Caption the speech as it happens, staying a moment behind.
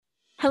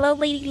Hello,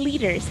 lady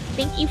leaders.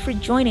 Thank you for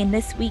joining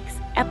this week's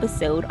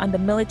episode on the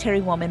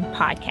Military Woman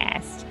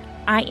podcast.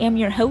 I am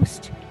your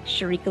host,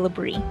 Sharika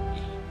Labrie,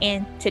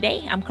 and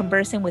today I'm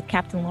conversing with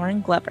Captain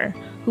Lauren Glover,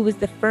 who was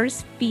the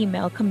first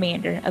female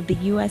commander of the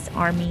U.S.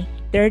 Army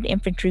 3rd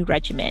Infantry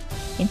Regiment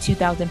in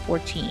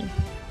 2014,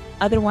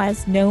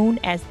 otherwise known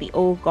as the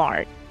Old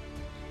Guard.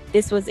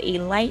 This was a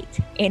light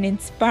and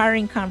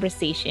inspiring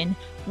conversation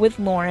with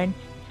Lauren,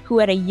 who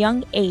at a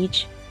young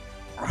age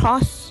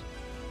crossed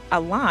a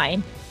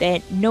line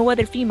that no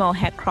other female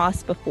had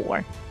crossed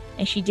before,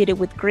 and she did it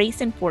with grace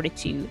and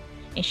fortitude,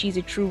 and she's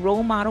a true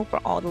role model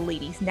for all the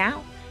ladies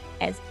now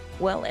as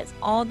well as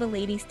all the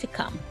ladies to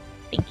come.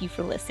 Thank you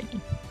for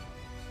listening.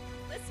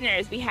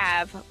 Listeners, we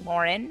have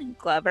Lauren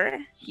Glover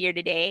here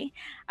today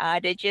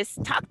to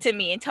just talk to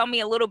me and tell me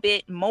a little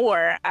bit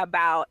more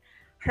about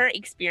her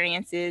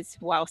experiences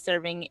while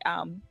serving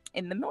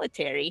in the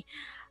military.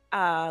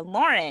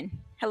 Lauren,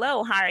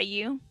 hello, how are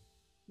you?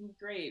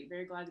 Great.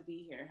 Very glad to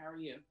be here. How are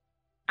you?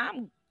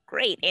 I'm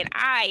great. And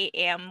I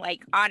am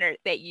honored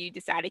that you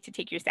decided to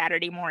take your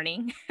Saturday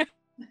morning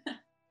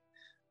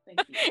Thank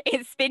you.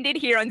 and spend it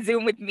here on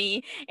Zoom with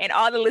me and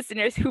all the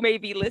listeners who may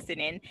be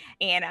listening.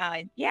 And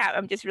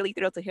I'm just really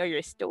thrilled to hear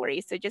your story.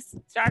 So just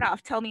start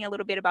off, tell me a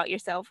little bit about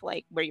yourself,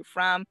 like where you're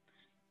from.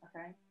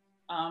 Okay.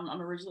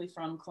 I'm originally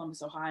from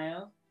Columbus,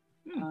 Ohio.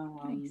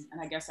 Nice. And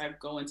I guess I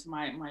go into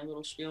my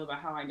little spiel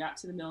about how I got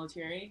to the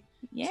military.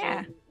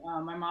 Yeah.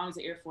 So my mom's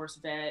an Air Force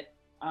vet.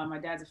 My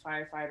dad's a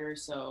firefighter.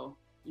 So,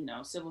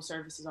 civil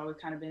service has always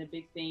kind of been a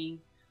big thing.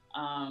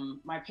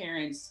 My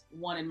parents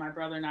wanted my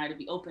brother and I to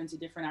be open to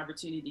different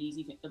opportunities,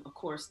 even of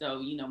course, though,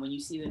 when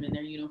you see them in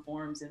their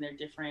uniforms and their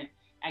different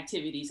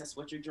activities, that's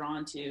what you're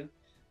drawn to.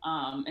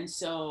 And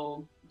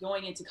so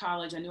going into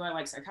college, I knew I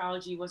liked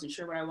psychology, wasn't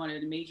sure what I wanted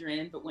to major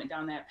in, but went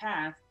down that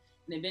path.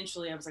 And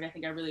eventually I was like, I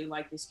think I really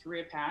like this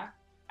career path.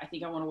 I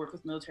think I want to work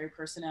with military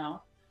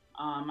personnel.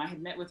 I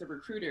had met with a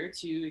recruiter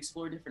to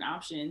explore different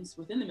options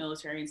within the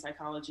military and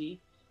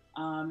psychology.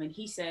 And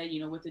he said,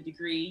 with a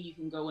degree, you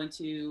can go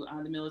into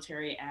the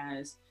military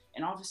as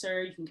an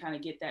officer. You can kind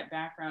of get that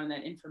background,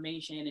 that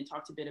information, and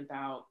talk a bit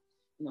about,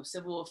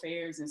 civil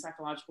affairs and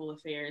psychological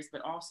affairs,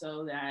 but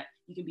also that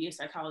you can be a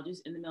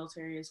psychologist in the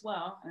military as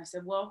well. And I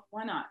said, well,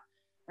 why not?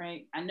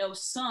 Right? I know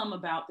some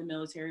about the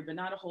military, but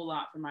not a whole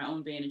lot from my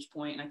own vantage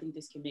point. And I think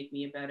this can make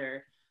me a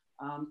better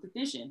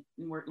technician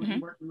in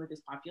working with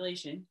this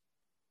population.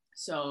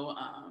 So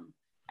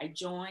I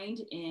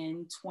joined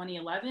in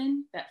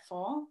 2011, that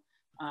fall.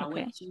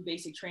 Went to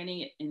basic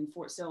training in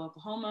Fort Sill,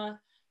 Oklahoma.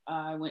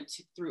 I went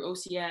through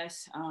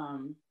OCS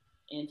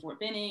in Fort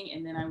Benning,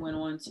 and then I went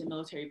on to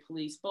military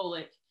police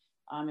Bolick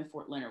in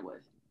Fort Leonard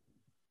Wood.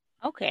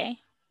 Okay.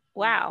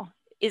 Wow.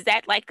 Is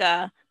that like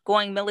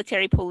going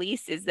military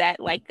police? Is that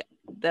like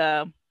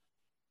the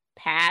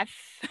path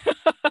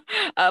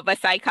of a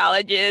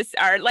psychologist,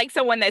 or like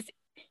someone that's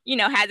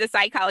has a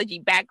psychology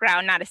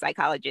background? Not a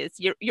psychologist.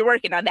 You're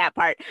working on that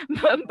part,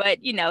 but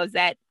is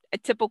that a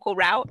typical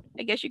route,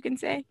 I guess you can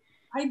say?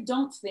 I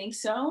don't think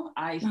so.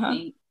 I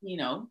think,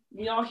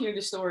 we all hear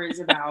the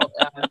stories about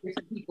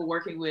different people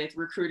working with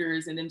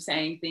recruiters and them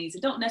saying things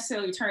that don't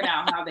necessarily turn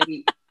out how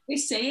they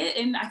say it.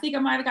 And I think I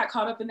might have got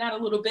caught up in that a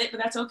little bit,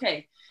 but that's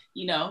okay.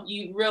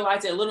 You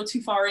realize it a little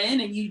too far in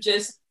and you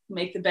just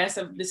make the best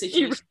of the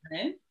situation you're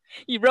in.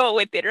 You roll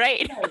with it,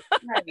 right?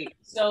 Right.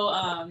 So,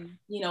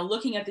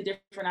 looking at the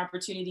different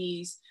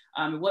opportunities,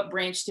 what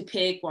branch to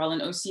pick while in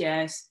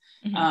OCS.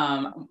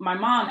 My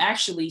mom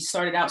actually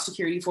started out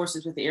security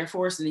forces with the Air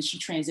Force, and then she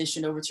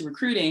transitioned over to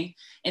recruiting.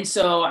 And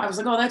so I was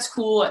like, oh, that's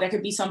cool. That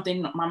could be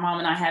something my mom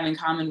and I have in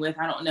common with.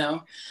 I don't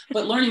know.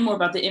 But learning more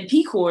about the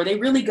MP Corps, they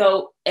really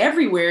go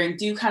everywhere and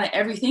do kind of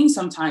everything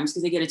sometimes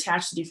because they get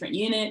attached to different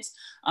units.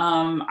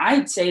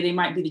 I'd say they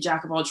might be the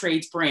jack of all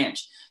trades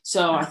branch.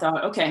 So I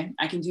thought, okay,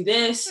 I can do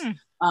this.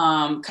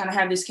 Kind of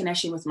have this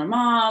connection with my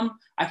mom.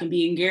 I can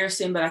be in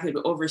garrison, but I could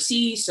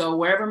oversee. So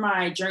wherever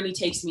my journey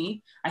takes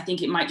me, I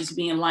think it might just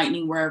be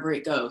enlightening wherever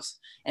it goes.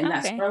 And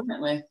that's what I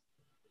went with.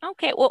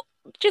 Okay. Well,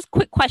 just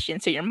quick question.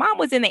 So your mom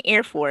was in the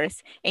Air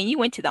Force and you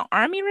went to the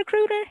Army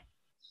recruiter?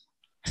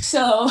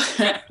 So,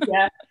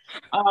 yeah.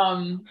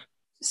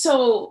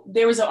 So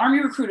there was an Army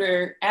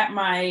recruiter at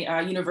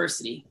my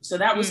university. So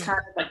that was kind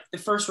of like the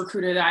first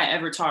recruiter that I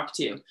ever talked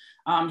to.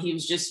 He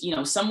was just,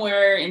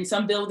 somewhere in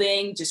some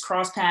building, just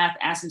cross path,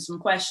 asking some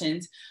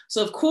questions.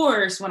 So of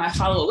course, when I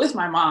follow it with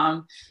my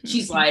mom,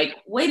 she's like,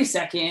 wait a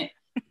second,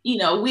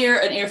 we're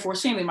an Air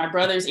Force family. My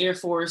brother's Air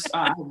Force.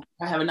 I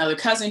have another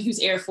cousin who's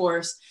Air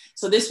Force.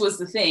 So this was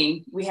the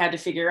thing we had to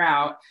figure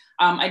out.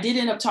 I did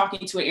end up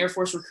talking to an Air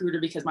Force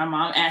recruiter because my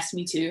mom asked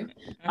me to,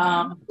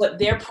 but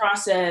their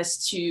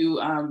process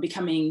to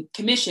becoming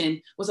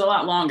commissioned was a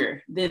lot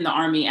longer than the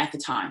Army at the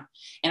time.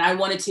 And I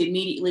wanted to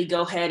immediately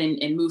go ahead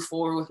and move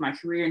forward with my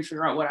career and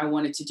figure out what I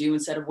wanted to do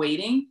instead of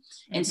waiting.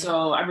 And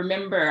so I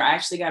remember I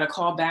actually got a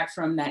call back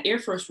from that Air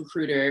Force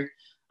recruiter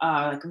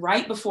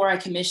right before I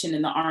commissioned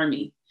in the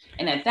Army.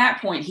 And at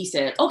that point, he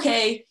said,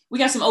 okay, we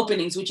got some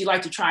openings. Would you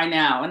like to try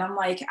now? And I'm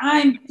like,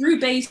 I'm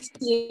through basic.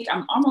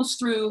 I'm almost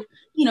through,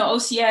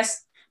 OCS.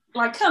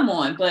 like, come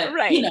on. But,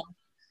 Right.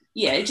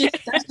 yeah,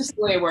 that's just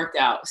the way it worked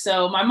out.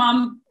 So my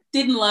mom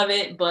didn't love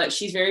it, but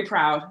she's very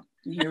proud.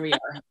 And here we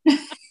are.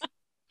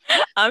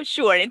 I'm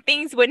sure. And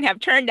things wouldn't have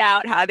turned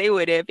out how they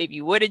would have if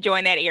you would have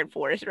joined that Air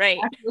Force, right?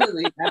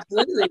 Absolutely.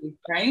 Absolutely.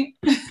 Right.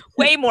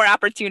 Way more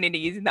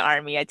opportunities in the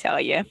Army, I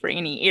tell you, for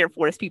any Air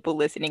Force people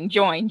listening.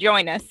 Join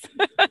us.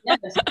 Yes.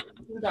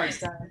 The dark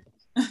side.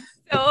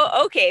 So,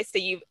 okay, so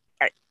you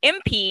are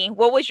MP.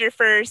 What was your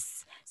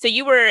first? So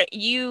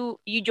you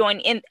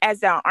joined in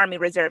as an Army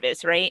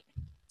reservist, right?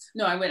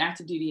 No, I went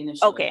active duty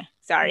initially. Okay,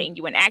 sorry.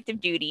 You went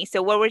active duty.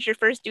 So what was your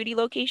first duty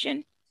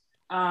location?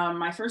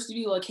 My first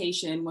duty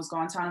location was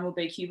Guantanamo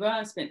Bay, Cuba.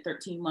 I spent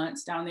 13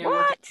 months down there working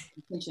What? at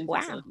the detention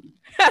Wow. facility.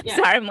 I'm Yeah.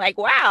 sorry. I'm like,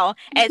 wow.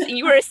 As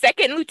you were a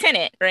second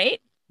lieutenant, right?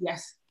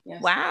 Yes.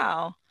 Yes.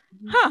 Wow.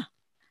 Mm-hmm. Huh.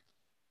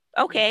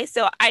 Okay.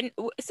 So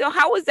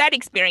how was that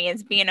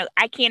experience being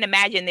I can't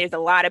imagine there's a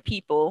lot of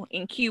people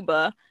in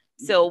Cuba.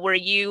 So were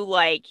you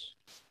like,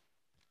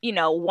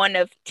 one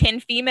of 10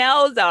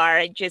 females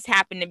or just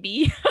happened to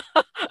be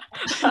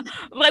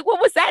like,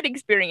 what was that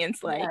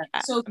experience like?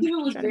 Yeah. So I'm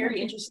Cuba was trying to very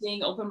imagine.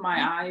 interesting, opened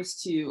my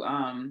eyes to,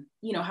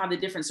 how the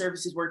different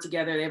services work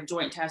together. They have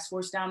joint task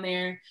force down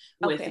there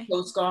with the Okay.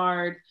 Coast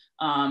Guard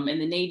and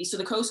the Navy. So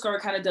the Coast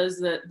Guard kind of does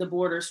the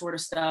border sort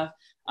of stuff,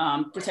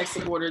 protects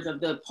the borders of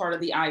the part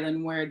of the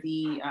island where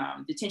the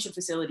detention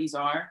facilities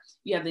are.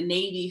 You have the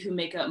Navy who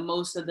make up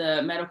most of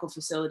the medical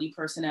facility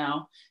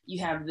personnel. You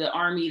have the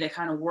Army that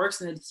kind of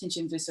works in the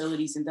detention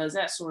facilities and does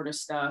that sort of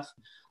stuff.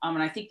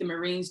 And I think the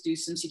Marines do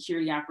some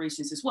security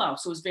operations as well.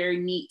 So it's very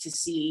neat to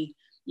see,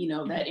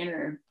 that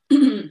inner,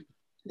 the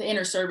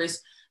inner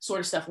service sort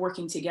of stuff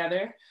working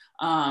together.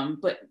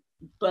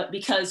 But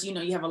because,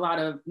 you have a lot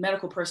of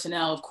medical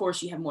personnel, of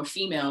course, you have more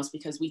females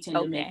because we tend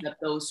to make Okay. up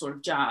those sort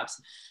of jobs.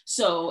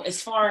 So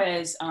as far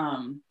as,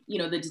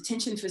 the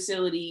detention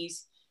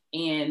facilities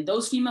and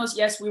those females,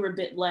 yes, we were a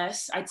bit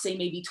less. I'd say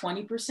maybe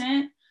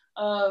 20%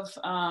 of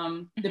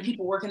the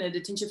people working in the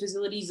detention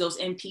facilities, those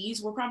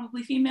MPs were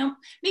probably female.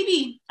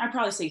 Maybe I'd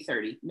probably say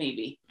 30,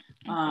 maybe.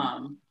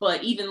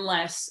 But even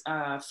less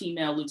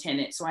female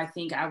lieutenant. So I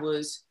think I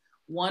was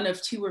one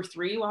of 2 or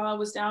 3 while I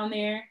was down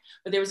there,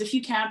 but there was a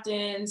few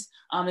captains.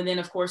 And then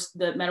of course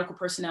the medical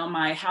personnel,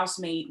 my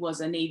housemate was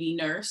a Navy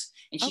nurse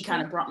and she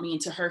kind of brought me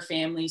into her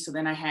family. So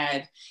then I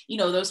had,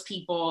 those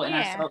people and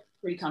I felt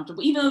pretty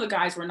comfortable, even though the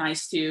guys were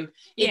nice too.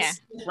 It's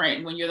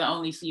different when you're the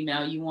only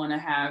female, you want to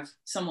have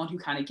someone who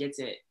kind of gets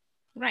it.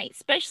 Right,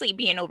 especially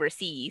being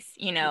overseas,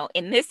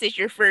 and this is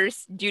your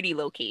first duty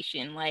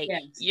location. Like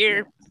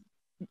you're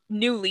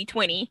newly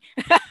 20,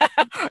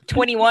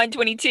 21,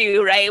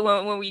 22, right?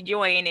 When we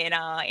join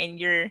and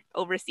you're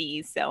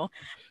overseas. So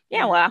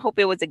well, I hope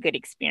it was a good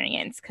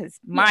experience because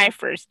my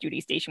first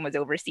duty station was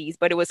overseas,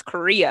 but it was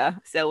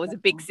Korea. So it was a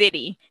big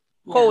city,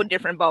 whole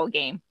different ball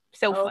game.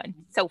 So fun.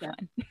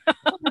 Fun.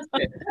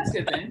 That's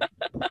good then.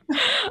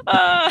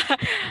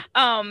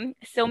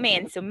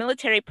 So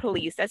military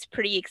police, that's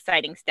pretty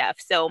exciting stuff.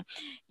 So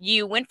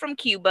you went from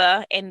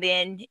Cuba and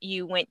then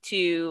you went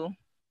to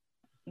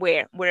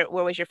where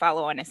was your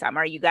follow-on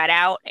assignment? Or you got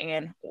out,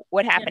 and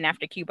what happened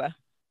after Cuba?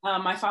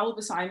 My follow-up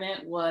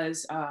assignment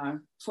was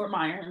Fort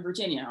Myer in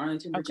Virginia,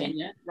 Arlington,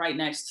 Virginia, right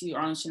next to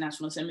Arlington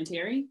National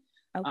Cemetery.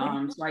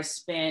 So I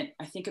spent,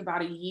 I think,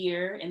 about a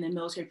year in the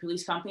military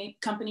police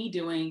company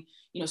doing,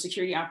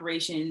 security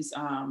operations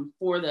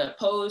for the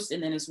post,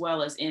 and then as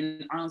well as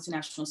in Arlington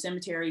National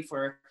Cemetery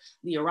for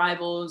the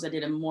arrivals. I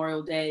did a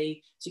Memorial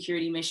Day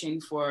security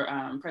mission for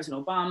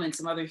President Obama and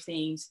some other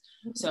things.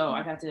 So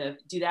I got to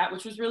do that,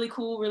 which was really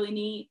cool, really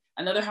neat.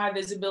 Another high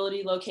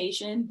visibility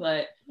location,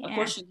 but of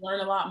course you learn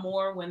a lot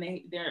more when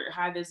they're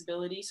high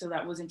visibility. So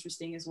that was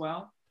interesting as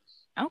well.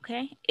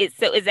 Okay.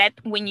 So is that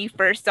when you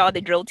first saw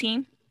the drill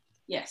team?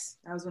 Yes,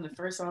 that was when the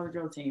first saw the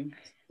drill team.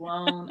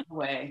 Blown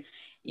away.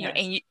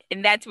 Yes.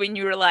 And that's when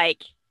you were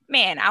like,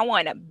 man, I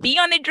want to be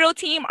on the drill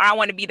team, or I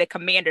want to be the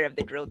commander of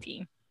the drill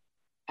team.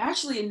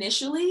 Actually,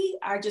 initially,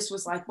 I just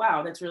was like,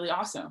 wow, that's really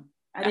awesome.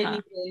 I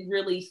didn't even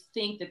really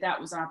think that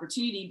was an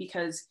opportunity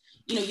because,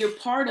 you're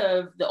part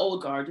of the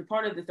old guard, you're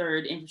part of the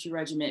 3rd Infantry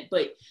Regiment,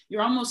 but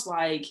you're almost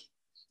like,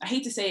 I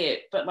hate to say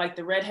it, but like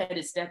the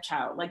redheaded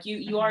stepchild. Like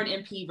you are an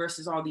MP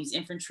versus all these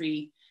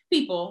infantry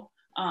people.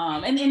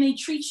 And they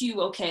treat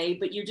you okay,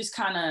 but you're just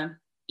kind of,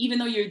 even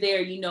though you're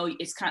there,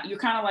 you're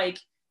kind of like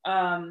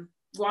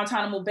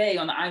Guantanamo Bay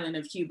on the island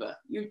of Cuba.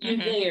 You're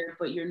there,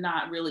 but you're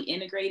not really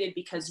integrated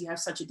because you have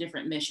such a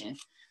different mission.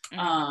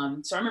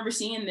 So I remember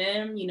seeing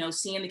them,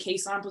 seeing the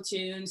caisson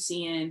platoon,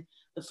 seeing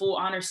the full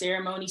honor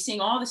ceremony,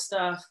 seeing all the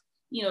stuff,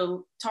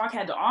 TOG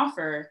had to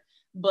offer,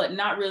 but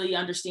not really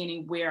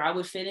understanding where I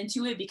would fit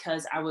into it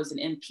because I was an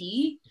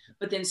MP,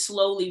 but then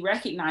slowly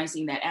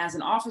recognizing that as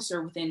an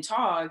officer within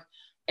TOG,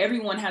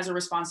 everyone has a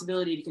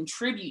responsibility to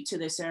contribute to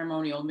the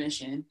ceremonial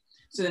mission.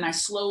 So then I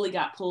slowly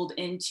got pulled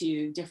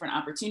into different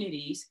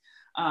opportunities.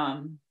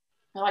 I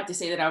like to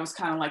say that I was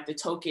kind of like the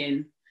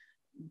token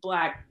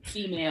Black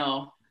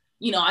female.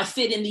 I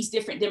fit in these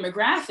different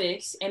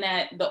demographics, and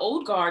at the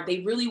old guard, they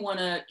really want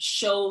to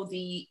show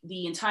the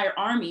entire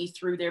Army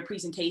through their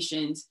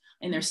presentations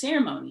in their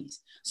ceremonies.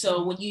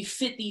 So when you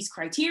fit these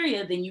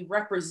criteria, then you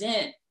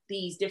represent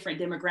these different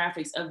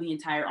demographics of the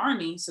entire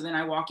army. So then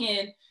I walk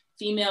in,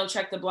 female,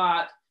 check the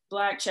block,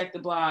 black, check the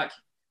block.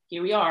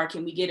 Here we are.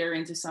 Can we get her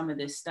into some of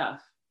this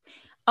stuff?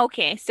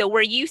 Okay, so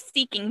were you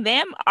seeking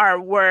them,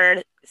 or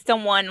were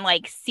someone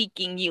like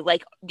seeking you?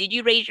 Like, did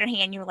you raise your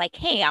hand? You were like,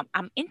 "Hey,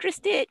 I'm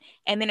interested,"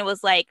 and then it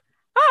was like,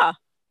 "Oh,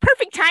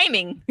 perfect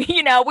timing."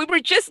 We were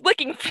just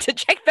looking to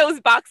check those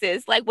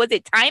boxes. Like, was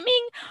it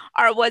timing,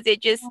 or was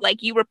it just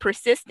like you were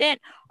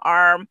persistent,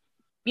 or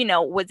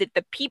was it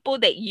the people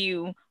that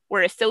you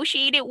were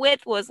associated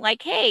with was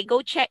like, "Hey,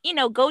 go check,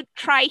 go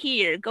try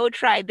here, go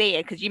try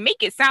there," because you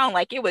make it sound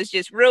like it was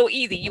just real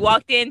easy. You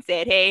walked in,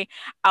 said, "Hey,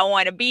 I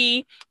want to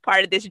be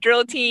part of this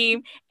drill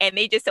team," and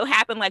they just so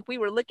happened like we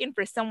were looking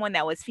for someone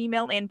that was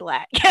female and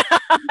black,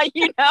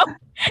 you know,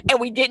 and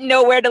we didn't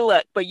know where to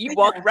look, but you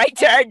walked right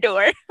to our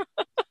door.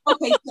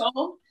 Okay,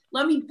 so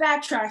let me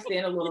backtrack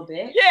then a little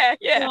bit.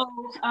 Yeah.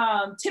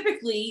 So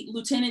typically,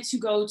 lieutenants who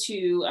go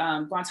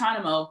to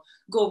Guantanamo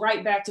go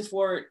right back to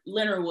Fort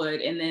Leonard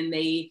Wood, and then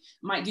they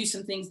might do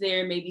some things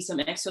there, maybe some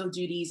XO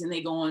duties, and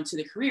they go on to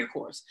the career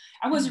course.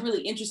 I wasn't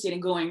really interested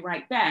in going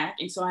right back,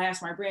 and so I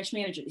asked my branch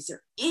manager, is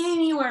there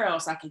anywhere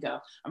else I could go?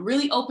 I'm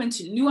really open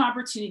to new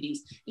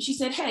opportunities. And she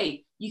said,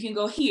 hey, you can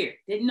go here.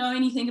 Didn't know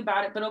anything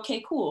about it, but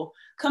okay, cool.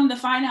 Come to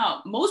find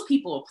out, most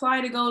people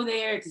apply to go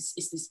there. It's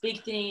this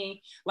big thing.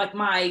 Like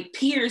my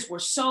peers were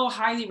so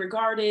highly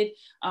regarded,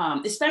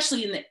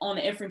 especially on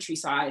the infantry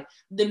side.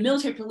 The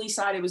military police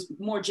side, it was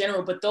more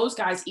general, but those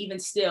guys, even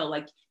still,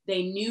 like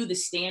they knew the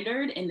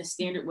standard and the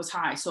standard was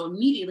high. So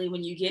immediately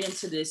when you get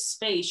into this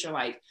space, you're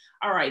like,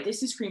 all right,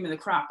 this is cream of the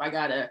crop. I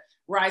gotta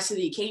rise to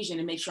the occasion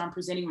and make sure I'm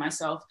presenting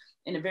myself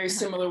in a very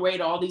similar way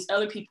to all these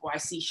other people I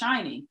see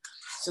shining.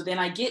 So then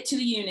I get to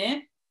the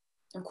unit.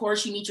 Of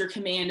course, you meet your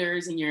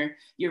commanders and your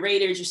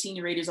raiders, your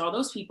senior raiders, all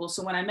those people.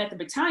 So when I met the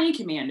battalion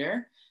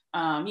commander,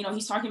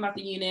 he's talking about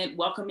the unit,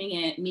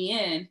 welcoming me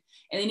in.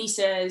 And then he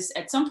says,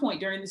 at some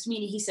point during this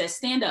meeting, he says,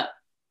 stand up.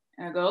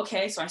 And I go,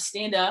 okay. So I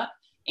stand up,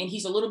 and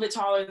he's a little bit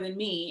taller than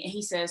me. And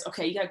he says,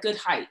 okay, you got good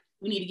height.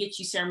 We need to get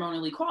you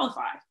ceremonially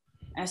qualified.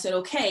 And I said,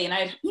 okay. And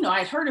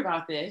I'd heard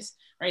about this,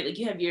 right? Like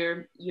you have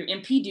your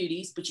MP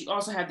duties, but you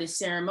also have this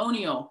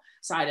ceremonial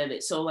side of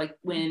it. So like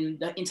when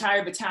the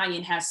entire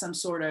battalion has some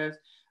sort of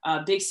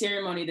big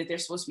ceremony that they're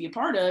supposed to be a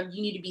part of,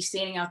 you need to be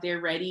standing out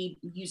there ready,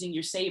 using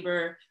your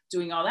saber,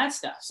 doing all that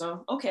stuff.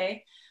 So,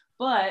 okay.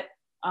 But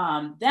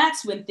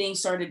that's when things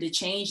started to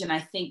change. And I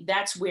think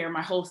that's where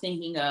my whole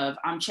thinking of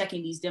I'm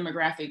checking these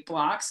demographic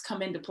blocks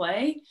come into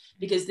play,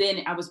 because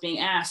then I was being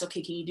asked,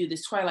 okay, can you do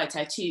this Twilight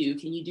tattoo?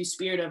 Can you do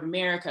Spirit of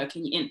America?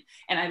 Can you,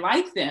 and I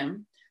like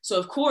them. So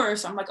of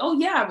course I'm like, oh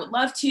yeah, I would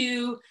love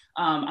to.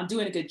 I'm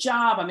doing a good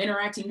job. I'm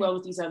interacting well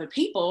with these other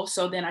people.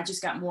 So then I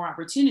just got more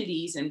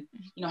opportunities and,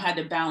 had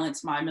to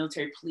balance my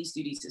military police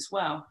duties as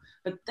well.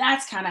 But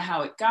that's kind of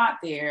how it got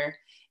there.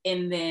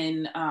 And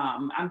then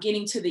I'm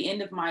getting to the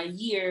end of my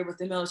year with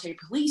the military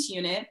police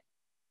unit.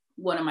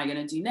 What am I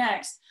going to do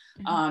next?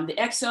 The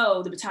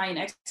XO, the battalion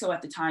XO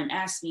at the time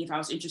asked me if I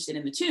was interested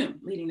in the tomb,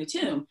 leading the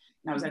tomb.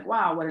 And I was like,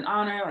 wow, what an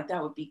honor. Like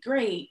that would be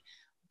great.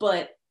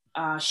 But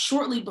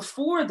shortly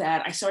before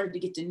that, I started to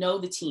get to know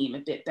the team a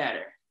bit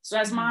better. So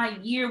as my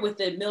year with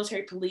the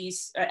military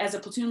police, as a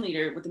platoon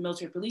leader with the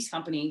military police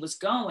company was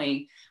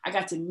going, I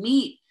got to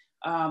meet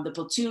the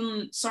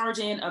platoon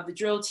sergeant of the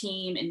drill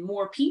team and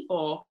more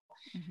people.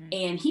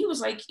 And he was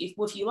like,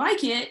 if you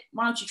like it,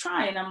 why don't you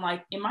try? And I'm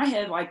like, in my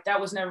head, like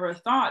that was never a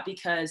thought,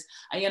 because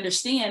I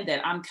understand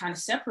that I'm kind of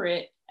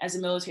separate as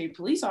a military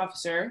police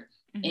officer.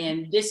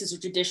 And this is a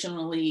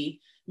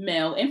traditionally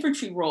male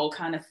infantry role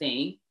kind of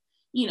thing.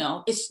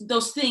 It's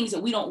those things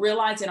that we don't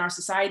realize in our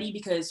society,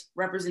 because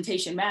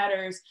representation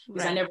matters,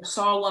 because I never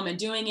saw a woman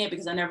doing it,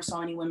 because I never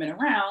saw any women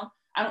around.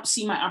 I don't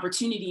see my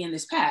opportunity in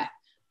this path.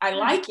 I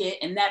like it.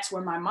 And that's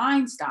where my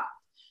mind stopped.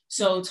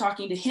 So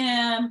talking to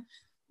him,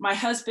 my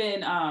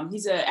husband,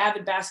 he's an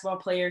avid basketball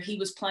player. He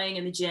was playing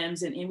in the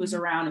gyms and it was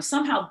around, and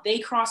somehow they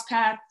crossed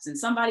paths and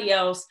somebody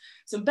else.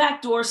 Some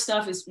backdoor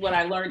stuff is what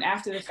I learned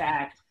after the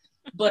fact.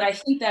 But I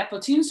think that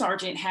platoon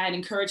sergeant had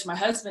encouraged my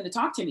husband to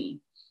talk to me.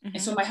 And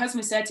so my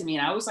husband said to me,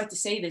 and I always like to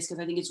say this because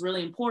I think it's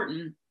really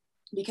important,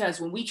 because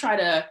when we try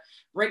to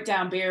break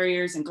down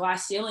barriers and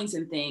glass ceilings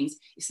and things,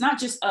 it's not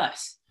just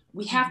us.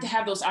 We have to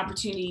have those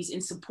opportunities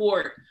and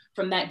support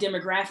from that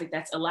demographic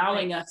that's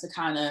allowing us to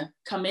kind of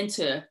come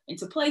into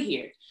play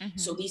here.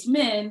 So these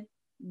men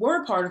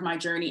were part of my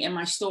journey and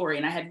my story.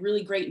 And I had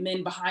really great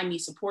men behind me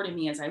supporting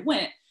me as I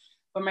went.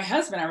 But my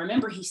husband, I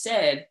remember he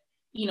said,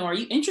 are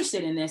you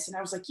interested in this? And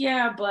I was like,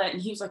 yeah, but,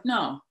 and he was like,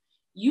 no,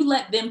 you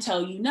let them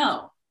tell you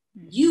no.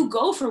 You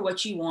go for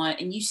what you want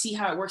and you see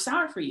how it works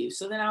out for you.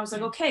 So then I was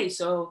like, okay.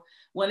 So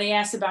when they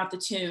asked about the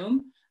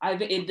tomb,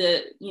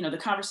 the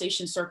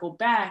conversation circled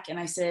back and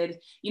I said,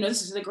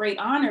 this is a great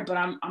honor, but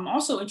I'm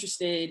also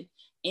interested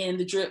in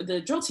the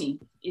drill team.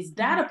 Is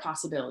that a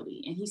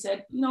possibility? And he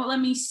said, let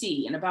me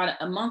see. And about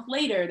a month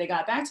later, they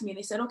got back to me and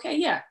they said, okay,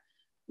 yeah,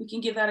 we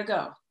can give that a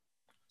go.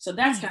 So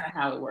that's kind of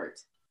how it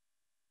worked.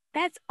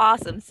 That's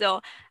awesome.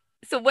 So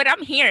so what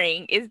I'm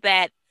hearing is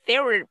that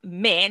there were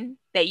men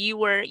that you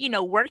were,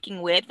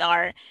 working with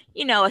or,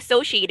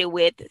 associated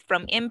with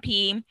from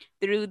MP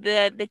through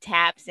the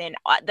taps and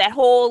that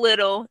whole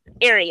little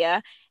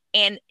area.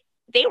 And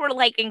they were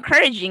like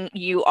encouraging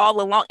you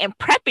all along and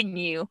prepping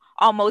you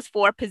almost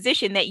for a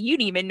position that you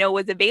didn't even know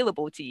was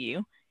available to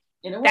you.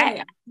 In a That,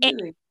 way, eh,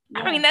 absolutely.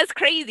 I mean, Yeah. that's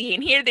crazy.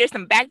 And here there's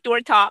some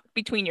backdoor talk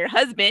between your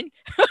husband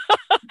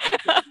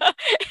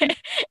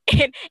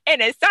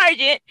and a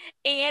sergeant.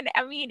 And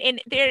I mean,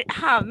 and there,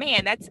 oh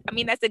man, that's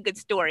a good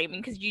story. I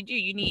mean, because you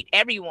need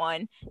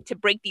everyone to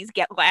break these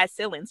glass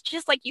ceilings.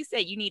 Just like you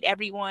said, you need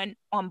everyone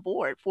on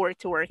board for it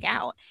to work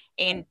out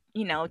and,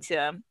 Right.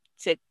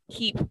 to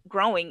keep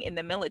growing in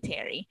the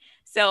military.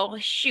 So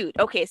shoot.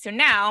 Okay. So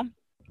now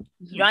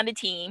you're Mhm. on the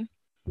team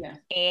Yeah.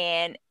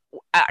 and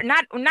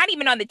not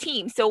even on the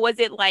team. So was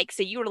it like,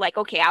 so you were like,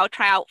 okay, I'll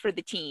try out for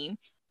the team.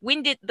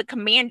 When did the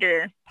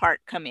commander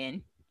part come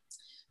in?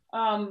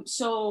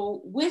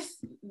 So with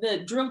the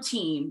drill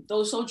team,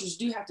 those soldiers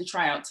do have to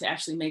try out to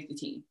actually make the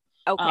team.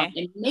 Okay.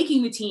 And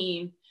making the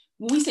team,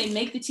 when we say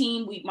make the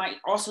team, we might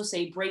also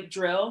say break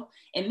drill.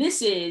 And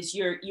this is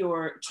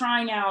you're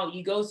trying out.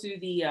 You go through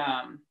the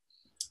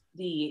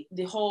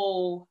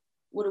whole,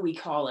 what do we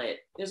call it?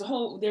 There's a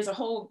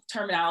whole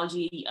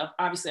terminology.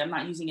 Obviously, I'm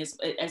not using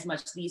as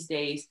much these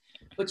days.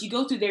 But you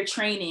go through their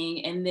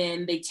training, and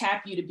then they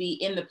tap you to be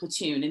in the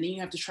platoon, and then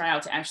you have to try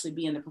out to actually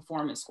be in the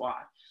performance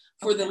squad.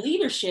 For the Okay.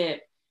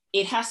 leadership,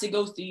 it has to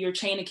go through your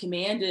chain of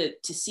command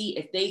to see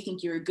if they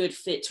think you're a good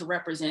fit to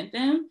represent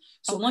them.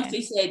 So once Okay.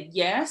 they said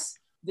yes,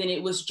 then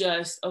it was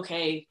just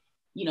okay.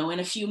 In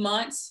a few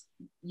months,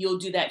 you'll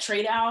do that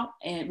trade out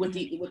and with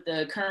Mhm.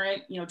 the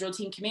current drill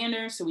team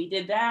commander. So we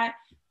did that,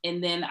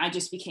 and then I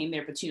just became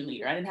their platoon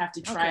leader. I didn't have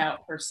to try Okay.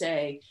 out per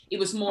se. It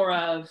was more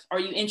of, are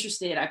you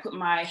interested? I put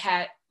my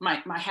hat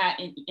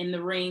in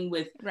the ring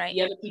with Right.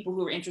 the other people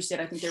who were interested.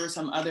 I think there were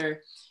some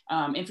other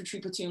infantry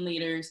platoon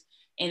leaders,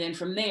 and then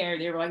from there,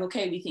 they were like,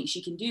 okay, we think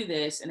she can do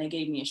this. And they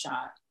gave me a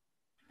shot.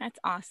 That's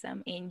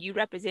awesome. And you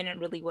represented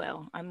really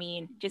well. I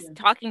mean, Yeah. just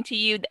talking to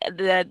you,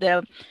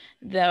 the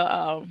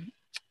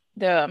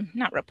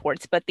not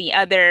reports, but the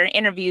other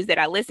interviews that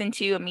I listened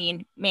to, I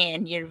mean,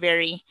 man, you're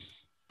very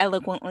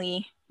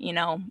eloquently,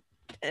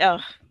 uh,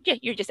 yeah,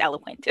 you're just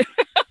eloquent. Thank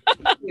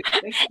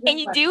you And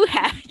very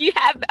much. you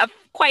have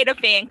quite a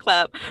fan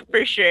club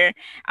for sure.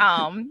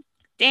 Um,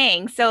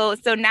 dang. So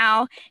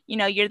now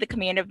you're the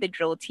commander of the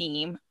drill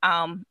team.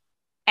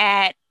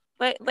 At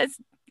let's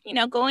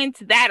go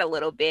into that a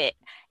little bit.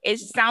 It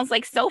sounds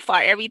like so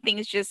far everything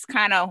is just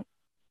kind of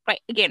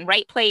right again,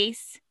 right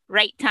place,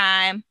 right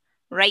time,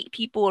 right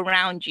people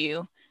around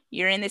you.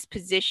 You're in this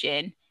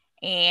position,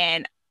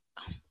 and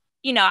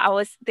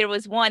there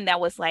was one that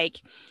was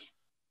like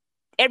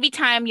every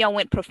time y'all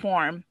went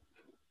perform,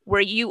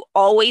 were you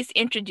always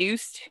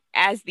introduced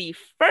as the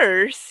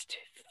first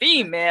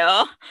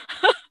female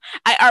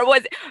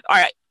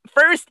or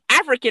first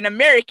African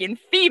American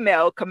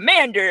female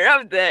commander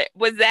of the,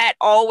 was that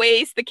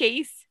always the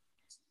case?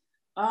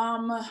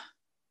 Um,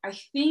 I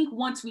think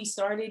once we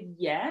started,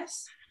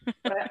 yes.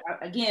 But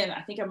again,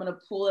 I think I'm going to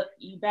pull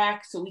you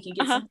back so we can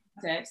get Uh-huh. some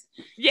context.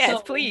 Yes, So,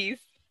 please.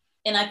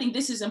 and I think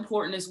this is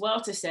important as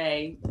well to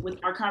say with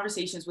our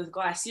conversations with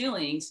glass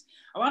ceilings.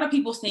 A lot of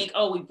people think,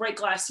 oh, we break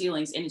glass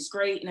ceilings and it's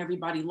great and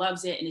everybody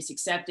loves it and it's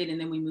accepted and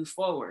then we move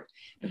forward.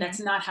 But Mm-hmm. that's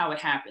not how it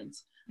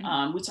happens.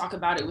 We talk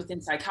about it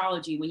within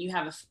psychology. When you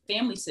have a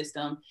family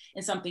system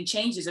and something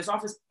changes, there's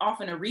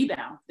often a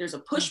rebound, there's a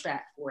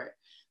pushback for it.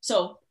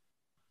 So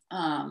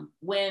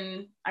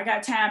when I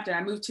got tapped and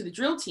I moved to the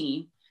drill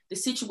team, the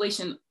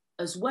situation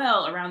as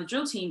well around the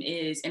drill team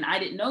is, and I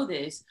didn't know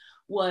this,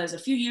 was a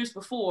few years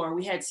before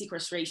we had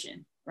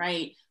sequestration,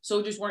 right?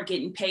 Soldiers weren't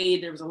getting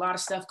paid. There was a lot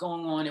of stuff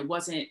going on. It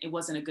wasn't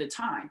a good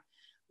time.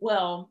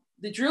 Well,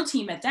 the drill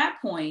team at that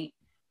point,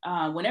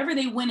 whenever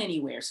they went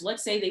anywhere, so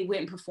let's say they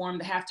went and performed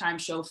the halftime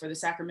show for the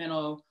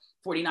Sacramento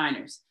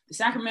 49ers. The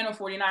Sacramento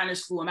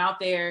 49ers flew them out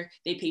there.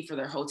 They paid for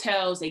their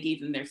hotels. They gave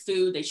them their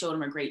food. They showed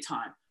them a great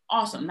time.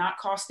 Awesome, not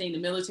costing the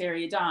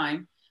military a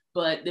dime,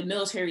 but the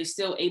military is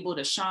still able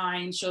to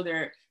shine, show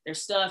their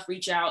stuff,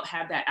 reach out,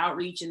 have that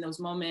outreach in those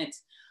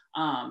moments.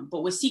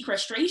 But with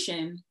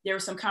sequestration, there were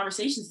some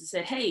conversations that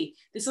said, hey,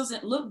 this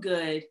doesn't look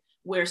good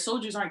where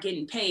soldiers aren't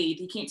getting paid.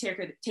 They can't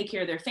take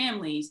care of their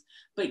families,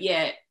 but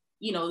yet,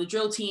 the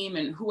drill team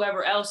and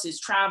whoever else is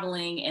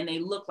traveling and they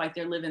look like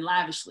they're living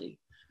lavishly.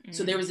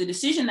 So there was a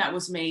decision that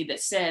was made that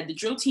said the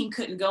drill team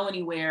couldn't go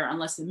anywhere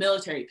unless the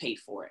military paid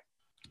for it,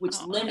 which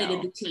Oh limited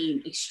no. the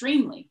team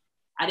extremely.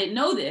 I didn't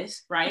know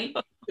this, right?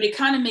 But it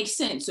kind of makes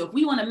sense. So if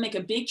we want to make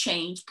a big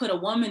change, put a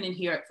woman in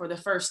here for the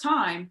first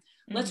time,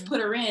 let's Mm-hmm.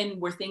 put her in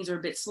where things are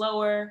a bit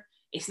slower.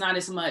 It's not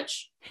as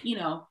much,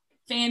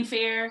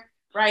 fanfare,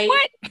 right?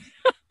 What?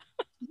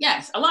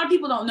 Yes, a lot of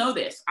people don't know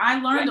this. I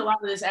Right. learned a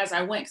lot of this as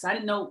I went because I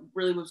didn't know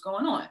really what was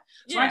going on.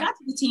 So when I Yeah. got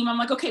to the team, I'm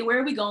like, okay, where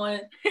are we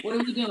going? What are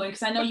we doing?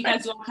 Because I know you Right.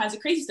 guys do all kinds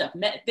of crazy stuff.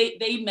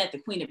 They met the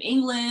Queen of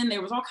England.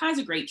 There was all kinds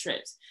of great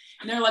trips.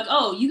 And they're like,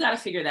 oh, you got to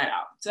figure that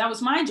out. So that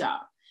was my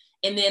job.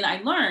 And then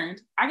I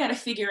learned I got to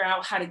figure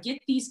out how to get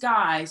these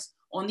guys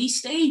on these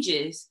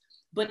stages,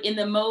 but in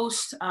the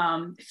most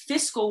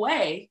fiscal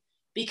way,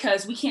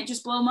 because we can't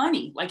just blow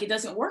money. Like, it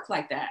doesn't work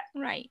like that.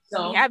 Right. We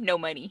So have no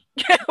money.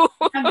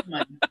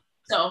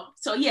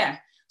 so yeah.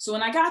 So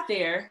when I got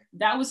there,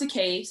 that was the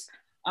case.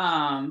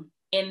 And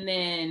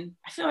then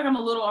I feel like I'm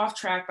a little off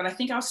track, but I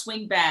think I'll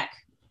swing back.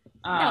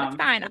 No, it's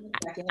fine.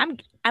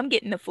 I'm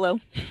getting the flow.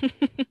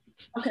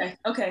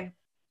 Okay.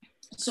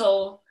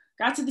 So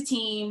got to the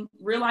team,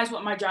 realized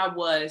what my job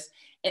was,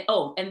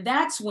 and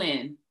that's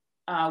when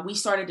we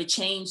started to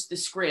change the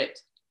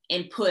script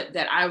and put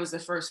that I was the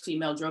first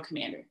female drill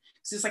commander.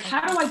 So it's like,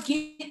 how do I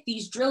get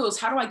these drills?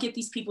 How do I get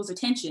these people's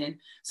attention?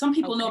 Some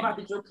people know about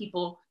the drill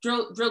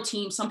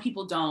team. Some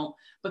people don't.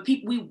 But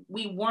we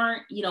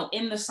weren't,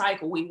 in the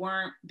cycle. We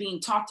weren't being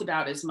talked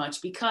about as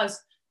much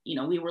because,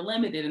 we were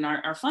limited in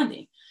our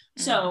funding.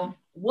 So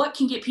what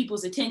can get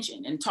people's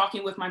attention? And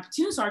talking with my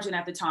platoon sergeant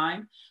at the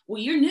time, well,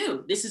 you're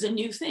new. This is a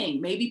new thing.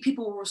 Maybe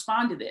people will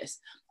respond to this.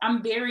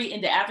 I'm very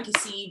into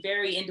advocacy,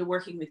 very into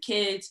working with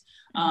kids.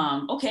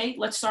 Okay,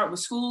 let's start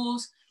with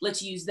schools.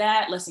 Let's use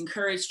that. Let's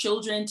encourage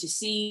children to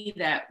see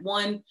that,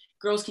 one,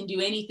 girls can do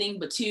anything,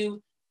 but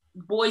two,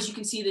 boys, you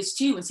can see this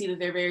too and see that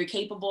they're very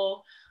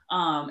capable.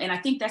 And I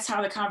think that's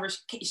how the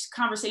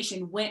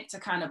conversation went, to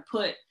kind of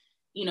put,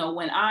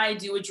 when I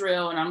do a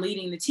drill and I'm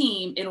leading the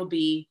team, it'll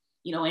be,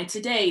 and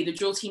today the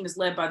drill team is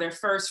led by their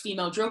first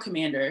female drill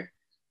commander.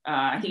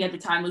 I think at the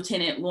time,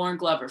 Lieutenant Lauren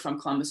Glover from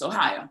Columbus,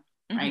 Ohio.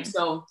 Right.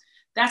 So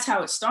that's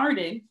how it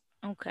started.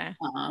 Okay.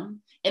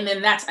 And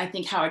then that's, I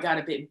think, how I got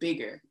a bit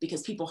bigger,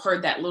 because people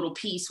heard that little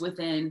piece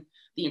within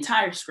the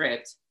entire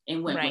script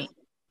and went with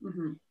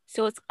it.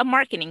 So it's a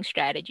marketing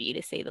strategy,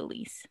 to say the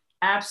least.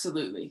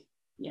 Absolutely.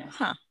 Yes.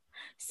 Huh.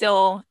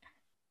 So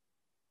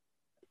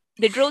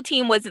the drill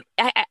team was,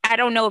 I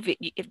don't know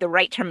if the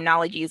right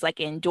terminology is like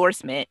an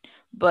endorsement,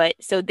 but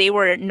so they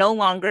were no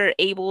longer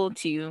able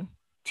to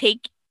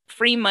take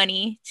free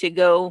money to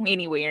go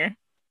anywhere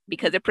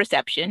because of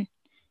perception.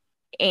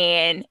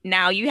 And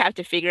now you have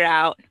to figure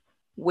out,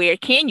 where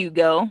can you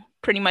go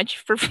pretty much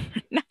for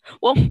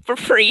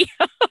free,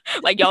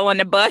 like y'all on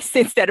the bus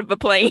instead of a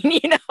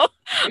plane,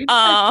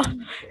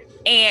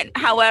 and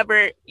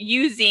however,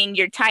 using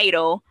your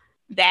title,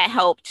 that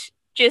helped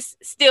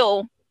just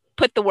still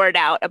put the word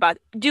out about,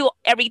 do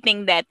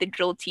everything that the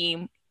drill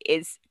team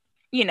is,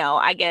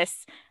 I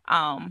guess,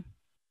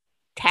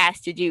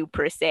 tasked to do,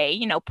 per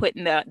se,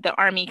 putting the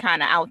Army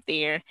kind of out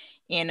there.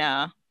 And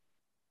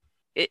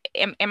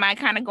am I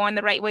kind of going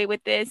the right way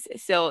with this?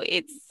 So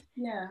it's,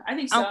 yeah, I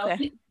think so.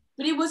 Okay.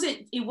 But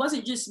it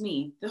wasn't just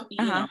me.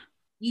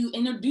 You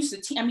introduce the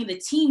team. I mean, the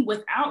team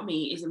without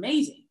me is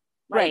amazing.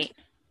 Right.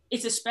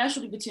 It's a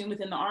specialty platoon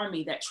within the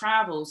Army that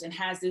travels and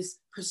has this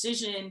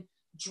precision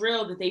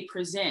drill that they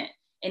present,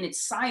 and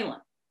it's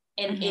silent.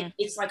 And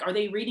it's like, are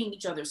they reading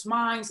each other's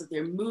minds? That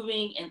they're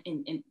moving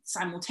and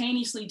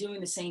simultaneously doing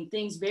the same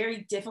things,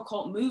 very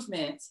difficult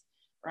movements,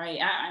 right?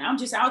 I'm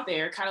just out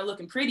there kind of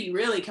looking pretty,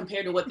 really,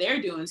 compared to what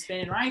they're doing,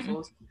 spinning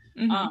rifles.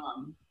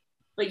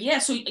 But yeah,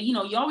 so,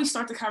 you always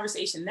start the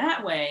conversation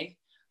that way.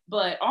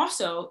 But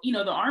also,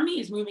 the Army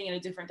is moving in a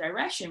different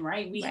direction,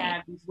 right? We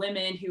have these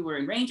women who were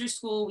in Ranger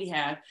School. We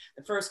have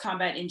the first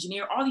combat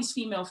engineer, all these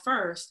female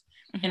first.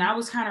 And I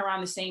was kind of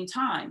around the same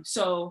time.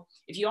 So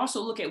if you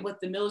also look at what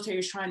the military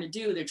is trying to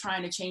do, they're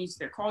trying to change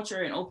their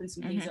culture and open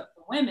some things up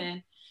for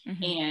women.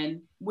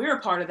 And we're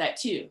a part of that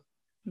too.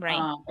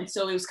 Right. And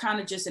so it was kind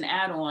of just an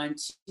add-on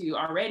to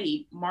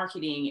already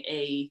marketing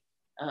a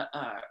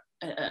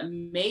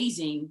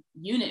amazing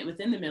unit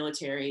within the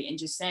military, and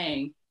just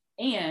saying,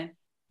 and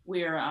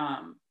we're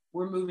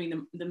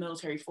moving the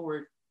military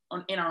forward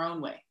in our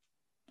own way.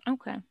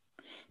 Okay.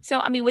 So,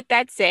 I mean, with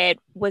that said,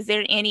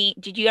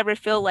 did you ever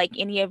feel like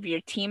any of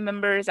your team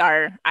members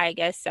are, I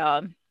guess,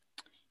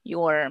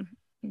 your,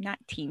 not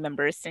team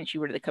members since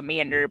you were the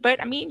commander,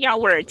 but I mean,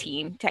 y'all were a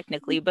team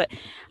technically, but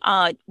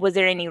was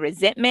there any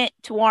resentment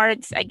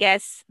towards, I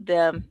guess,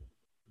 the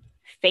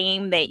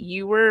fame that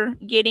you were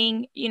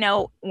getting,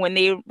 when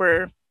they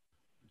were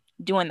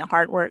doing the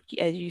hard work,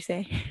 as you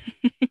say?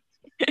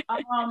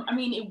 I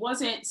mean, it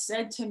wasn't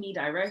said to me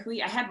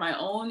directly. I had my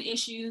own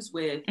issues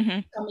with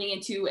coming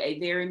into a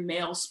very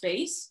male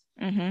space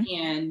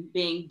and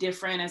being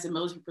different as a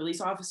military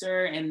police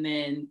officer, and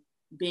then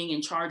being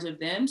in charge of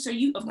them. So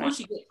of course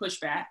you get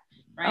pushback,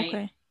 right?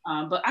 Okay.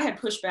 But I had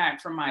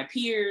pushback from my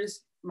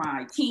peers,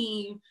 my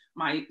team,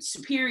 my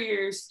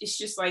superiors. It's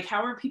just like,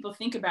 however people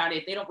think about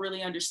it, they don't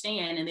really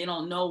understand, and they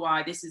don't know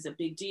why this is a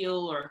big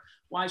deal, or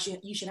why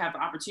you should have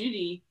the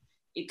opportunity.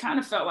 It kind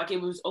of felt like it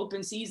was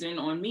open season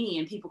on me,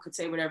 and people could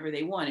say whatever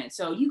they wanted.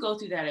 So you go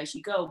through that as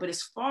you go. But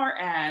as far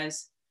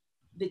as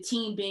the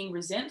team being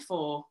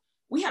resentful,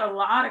 we had a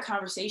lot of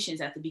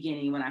conversations at the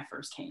beginning when I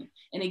first came.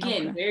 And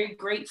again, very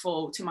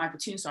grateful to my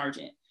platoon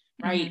sergeant,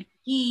 right?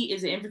 He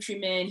is an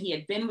infantryman. He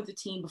had been with the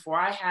team before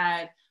I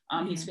had.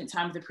 He spent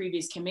time with the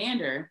previous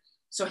commander.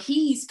 So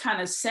he's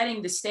kind of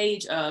setting the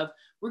stage of,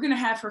 we're going to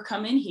have her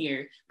come in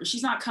here, but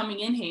she's not coming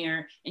in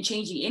here and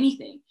changing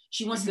anything.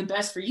 She wants the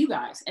best for you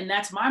guys. And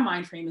that's my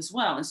mind frame as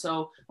well. And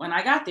so when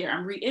I got there,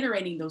 I'm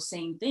reiterating those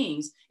same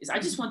things, is I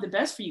just want the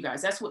best for you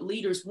guys. That's what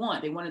leaders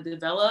want. They want to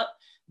develop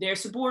their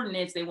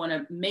subordinates. They want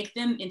to make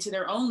them into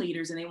their own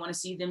leaders, and they want to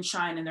see them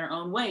shine in their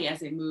own way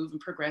as they move and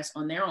progress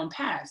on their own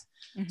paths.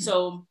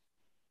 So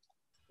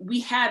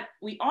we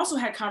also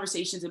had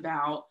conversations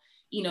about,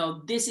 you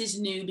know, this is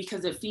new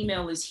because a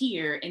female is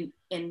here,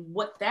 and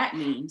what that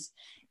means.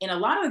 And a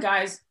lot of the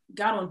guys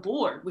got on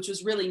board, which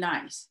was really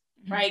nice,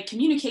 right?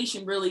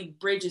 Communication really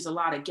bridges a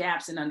lot of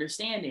gaps in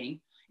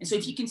understanding. And so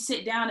if you can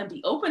sit down and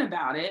be open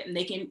about it, and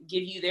they can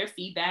give you their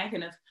feedback.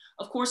 And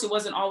of course, it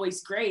wasn't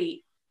always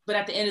great, but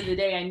at the end of the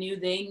day, I knew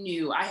they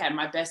knew I had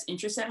my best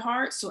interests at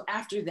heart. So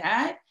after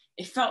that,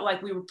 it felt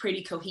like we were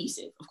pretty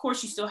cohesive. Of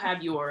course, you still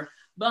have your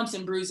bumps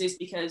and bruises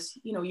because,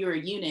 you know, you're a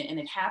unit and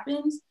it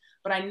happens.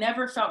 But I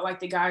never felt like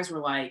the guys were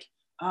like,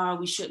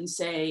 we shouldn't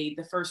say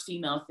the first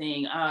female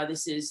thing.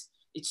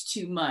 It's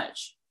too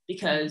much,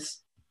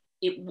 because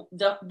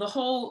the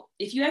whole,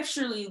 if you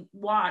actually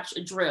watch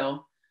a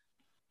drill,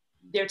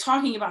 they're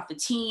talking about the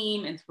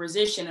team and the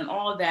position and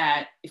all of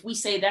that. If we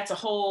say that's a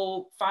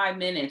whole 5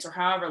 minutes or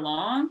however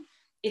long,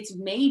 it's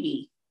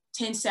maybe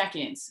 10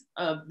 seconds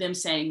of them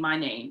saying my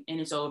name and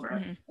it's over.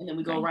 And then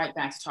we go right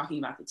back to talking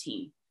about the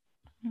team.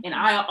 And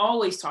I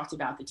always talked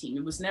about the team.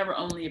 It was never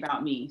only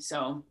about me.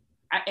 So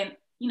I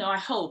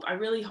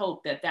really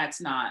hope that that's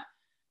not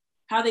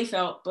how they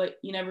felt, but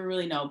you never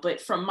really know.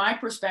 But from my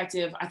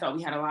perspective, I thought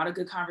we had a lot of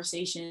good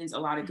conversations, a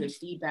lot of good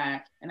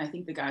feedback, and I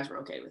think the guys were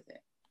okay with it.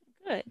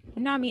 Good.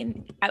 No, I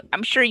mean,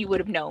 I'm sure you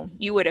would have known.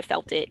 You would have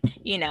felt it.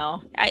 You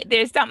know,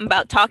 there's something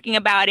about talking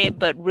about it,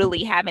 but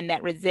really having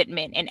that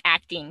resentment and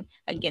acting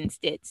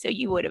against it. So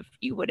you would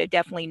have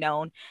definitely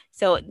known.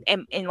 So,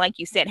 and like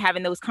you said,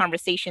 having those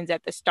conversations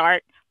at the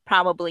start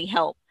probably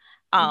helped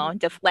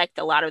deflect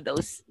a lot of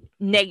those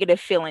negative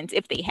feelings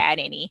if they had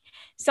any.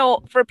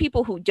 So for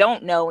people who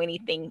don't know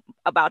anything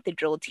about the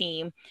drill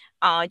team,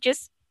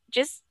 just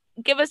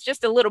give us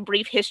just a little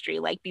brief history,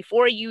 like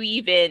before you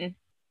even,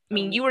 I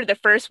mean, you were the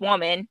first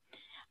woman,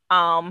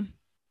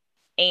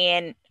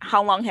 and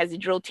how long has the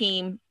drill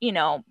team, you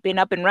know, been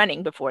up and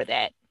running before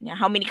that? You know,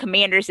 how many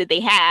commanders did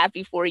they have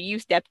before you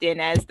stepped in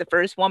as the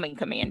first woman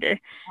commander?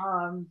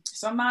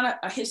 So I'm not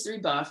a history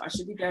buff. I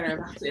should be better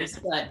about this,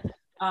 but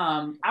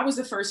I was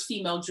the first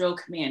female drill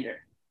commander.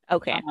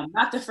 Okay.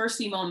 Not the first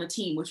female on the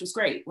team, which was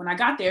great. When I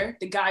got there,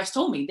 the guys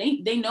told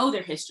me they know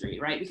their history,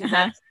 right? Because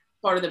that's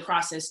part of the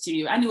process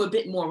too. I knew a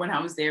bit more when I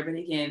was there, but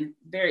again,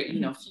 very,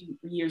 a few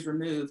years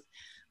removed.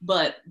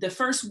 But the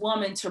first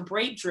woman to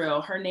break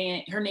drill, her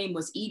name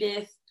was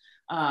Edith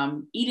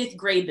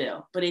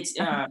Graybill, but it's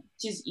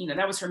she's,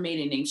 that was her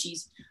maiden name.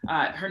 She's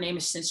her name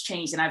has since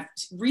changed, and I've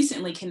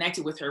recently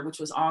connected with her, which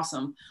was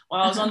awesome.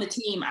 While I was on the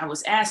team, I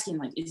was asking,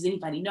 like, does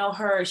anybody know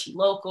her? Is she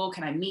local?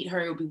 Can I meet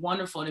her? It would be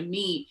wonderful to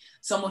meet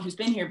someone who's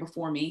been here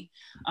before me.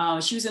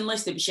 She was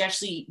enlisted, but she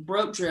actually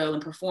broke drill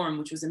and performed,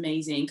 which was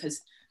amazing because,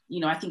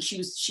 I think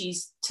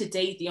she's to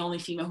date the only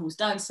female who's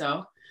done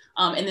so.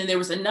 And then there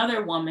was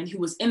another woman who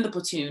was in the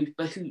platoon,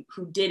 but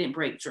who didn't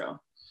break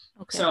drill.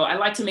 Okay. So I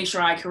like to make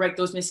sure I correct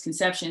those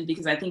misconceptions,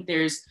 because I think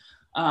there's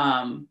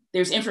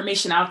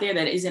information out there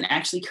that isn't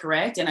actually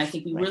correct. And I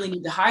think we really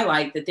need to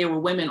highlight that there were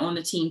women on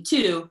the team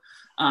too.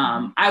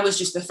 I was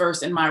just the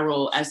first in my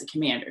role as the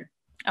commander.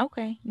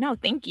 Okay. No,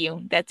 thank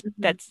you. That's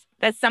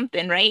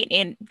something, right?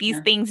 And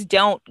these things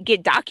don't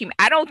get documented.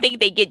 I don't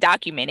think they get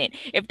documented.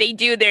 If they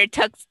do, they're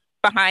tucked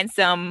behind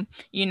some,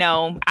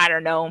 I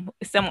don't know,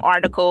 some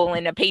article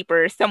in a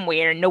paper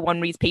somewhere. No one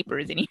reads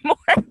papers anymore.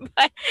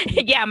 But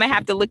yeah, I'm gonna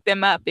have to look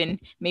them up, and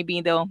maybe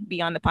they'll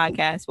be on the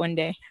podcast one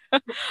day.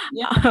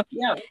 Yeah.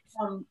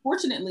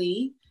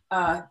 Fortunately,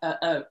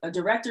 a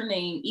director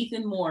named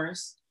Ethan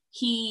Morris,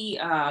 he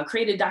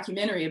created a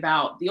documentary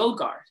about the old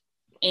guard,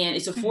 and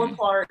it's a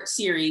 4-part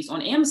series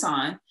on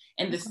Amazon,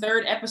 and the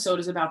 3rd episode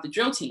is about the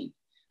drill team.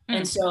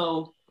 And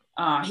so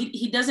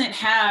he doesn't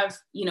have,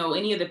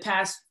 any of the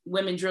past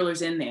women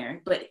drillers in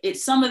there, but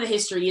some of the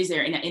history is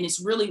there. And it's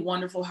really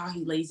wonderful how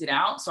he lays it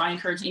out. So I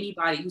encourage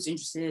anybody who's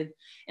interested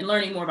in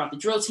learning more about the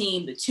drill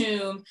team, the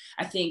tomb.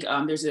 I think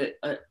there's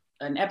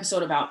an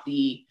episode about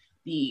the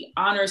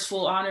honors,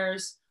 full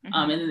honors,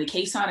 and then the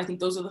caisson. I think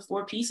those are the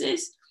 4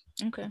 pieces.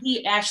 Okay.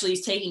 He actually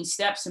is taking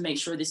steps to make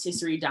sure this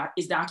history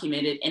is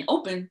documented and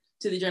open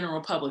to the general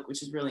public,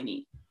 which is really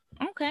neat.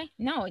 Okay.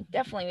 No,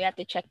 definitely. We have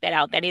to check that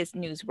out. That is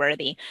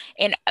newsworthy.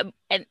 And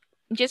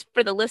just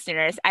for the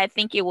listeners, I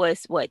think it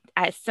was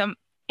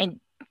and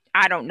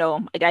I don't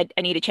know, I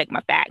need to check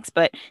my facts,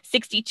 but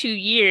 62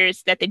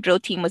 years that the drill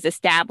team was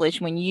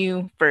established when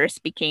you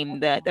first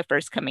became the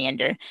first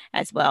commander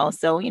as well.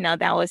 So,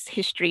 that was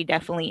history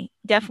definitely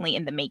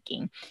in the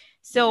making.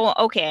 So,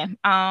 okay,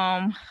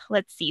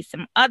 let's see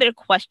some other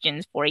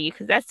questions for you,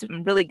 because that's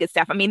some really good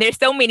stuff. I mean, there's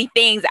so many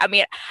things. I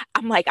mean,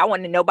 I'm like, I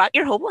want to know about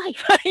your whole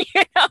life,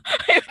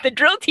 if the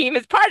drill team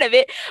is part of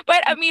it.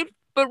 But I mean,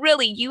 but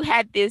really, you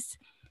had this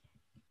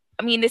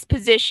I mean, this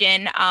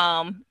position,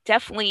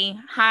 definitely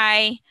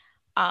high,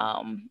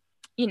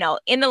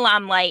 in the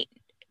limelight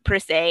per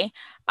se.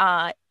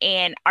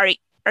 And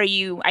are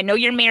you, I know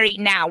you're married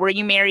now. Were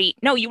you married?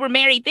 No, you were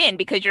married then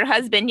because your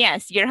husband,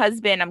 yes, your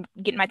husband, I'm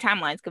getting my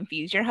timelines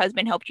confused. Your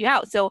husband helped you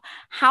out. So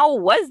how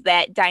was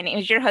that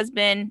dynamic? Is your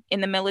husband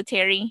in the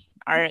military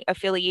or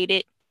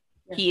affiliated?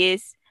 Yes. He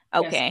is?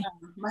 Yes. Okay.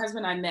 My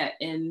husband and I met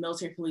in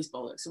military police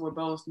bowler. So we're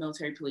both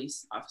military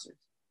police officers.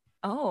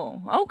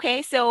 Oh,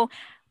 okay. So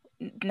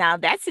now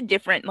that's a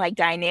different like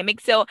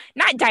dynamic. So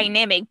not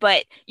dynamic,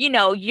 but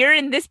you're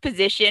in this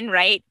position,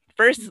 right?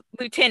 First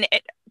lieutenant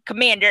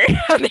commander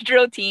of the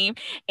drill team.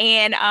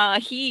 And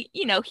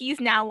he's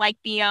now like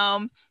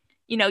the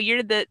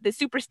you're the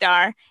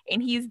superstar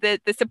and he's the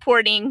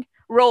supporting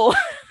role.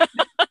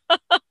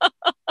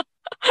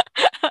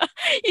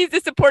 He's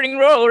the supporting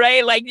role,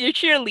 right? Like your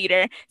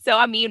cheerleader. So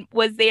I mean,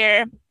 was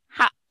there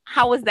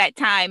how was that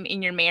time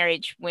in your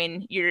marriage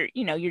when you're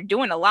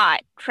doing a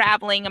lot,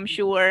 traveling, I'm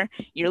sure,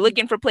 you're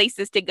looking for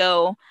places to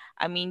go.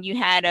 I mean, you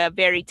had a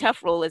very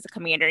tough role as a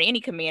commander.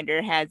 Any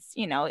commander has,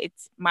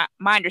 it's my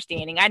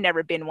understanding. I've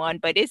never been one,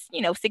 but it's,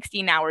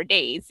 16-hour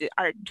days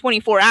or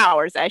 24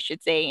 hours, I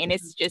should say, and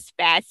it's just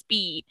fast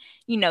speed.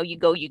 You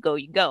go, you go,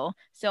 you go.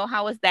 So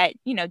how was that,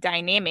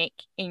 dynamic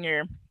in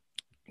your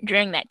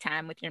during that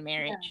time with your Yeah.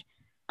 marriage?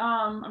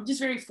 I'm just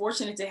very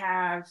fortunate to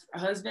have a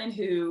husband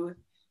who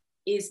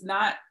is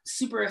not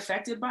super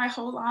affected by a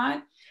whole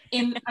lot.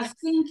 And I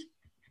think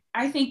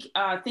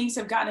things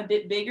have gotten a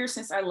bit bigger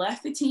since I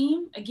left the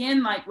team.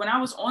 Again, like when I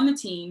was on the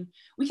team,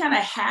 we kind of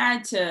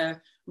had to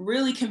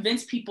really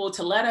convince people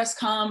to let us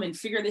come and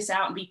figure this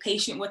out and be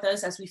patient with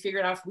us as we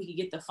figured out if we could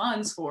get the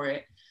funds for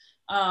it.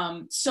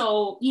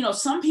 So,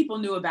 some people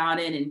knew about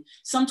it and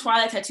some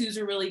Twilight tattoos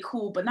are really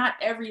cool, but not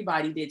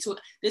everybody did. So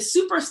the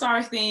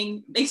superstar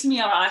thing makes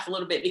me laugh a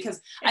little bit because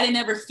I didn't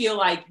ever feel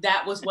like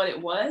that was what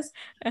it was.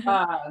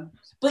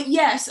 But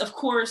yes, of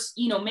course,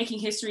 making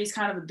history is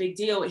kind of a big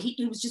deal.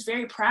 He was just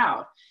very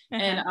proud.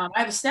 And I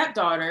have a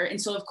stepdaughter.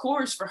 And so, of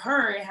course, for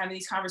her having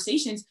these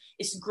conversations,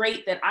 it's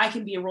great that I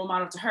can be a role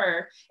model to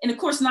her. And of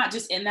course, not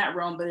just in that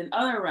realm, but in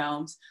other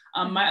realms.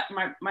 My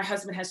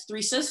husband has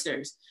 3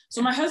 sisters.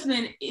 So my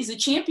husband is a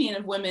champion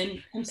of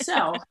women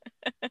himself.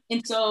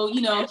 And so,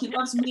 he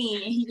loves me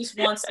and he just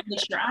wants to make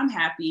sure I'm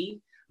happy.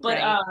 But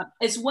Right.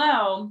 as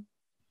well,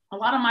 a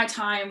lot of my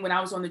time when I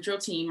was on the drill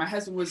team, my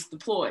husband was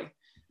deployed.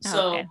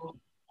 Okay. So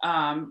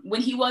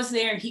when he was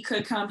there and he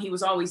could come, he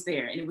was always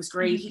there. And it was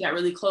great. He got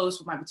really close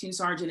with my platoon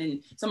sergeant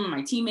and some of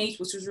my teammates,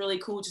 which was really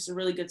cool, just a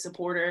really good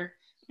supporter.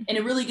 And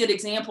a really good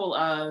example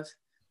of,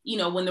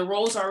 when the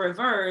roles are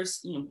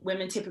reversed,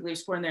 women typically are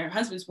supporting their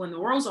husbands. When the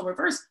roles are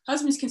reversed,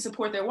 husbands can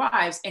support their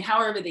wives and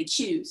however they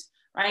choose,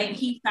 right? And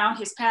he found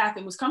his path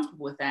and was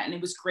comfortable with that. And it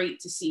was great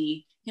to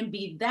see him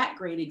be that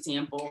great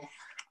example.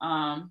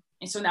 And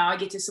so now I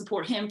get to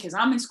support him because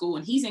I'm in school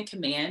and he's in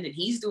command and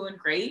he's doing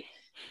great.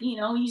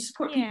 You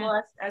support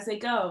people as they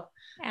go.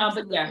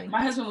 But yeah,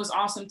 my husband was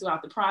awesome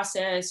throughout the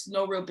process.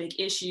 No real big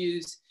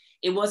issues.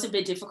 It was a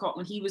bit difficult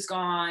when he was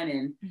gone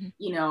and,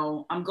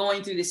 I'm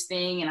going through this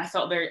thing and I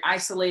felt very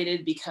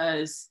isolated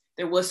because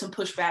there was some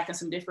pushback in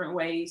some different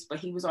ways, but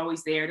he was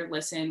always there to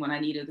listen when I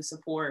needed the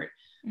support.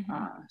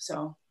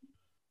 So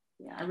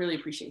yeah, I really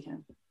appreciate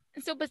him.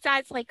 So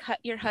besides like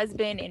your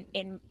husband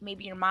and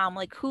maybe your mom,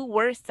 like who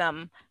were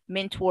some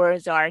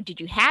mentors or did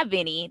you have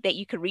any that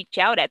you could reach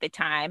out at the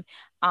time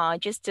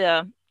just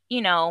to,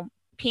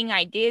 ping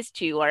ideas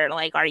to or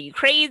like, are you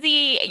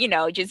crazy?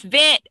 Just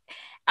vent.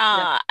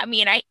 I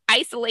mean,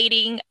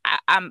 isolating,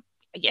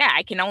 yeah,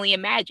 I can only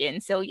imagine.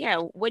 So yeah,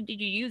 what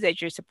did you use as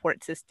your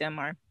support system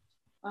or?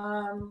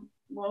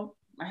 Well,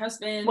 my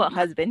husband, Well,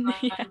 husband.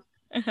 mom,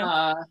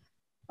 uh,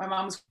 my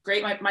mom was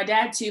great. My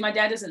dad too. My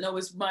dad doesn't know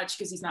as much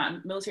because he's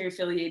not military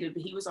affiliated,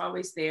 but he was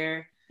always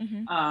there.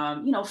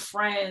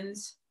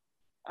 Friends.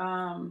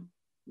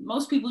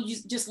 Most people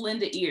just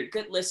lend an ear.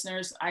 Good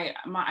listeners. I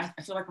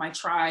feel like my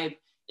tribe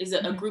is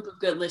a group of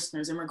good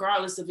listeners, and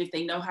regardless of if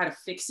they know how to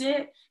fix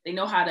it, they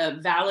know how to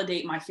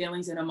validate my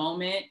feelings in a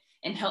moment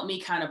and help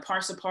me kind of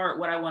parse apart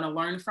what I want to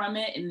learn from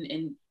it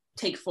and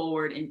take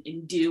forward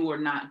and do or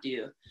not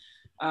do.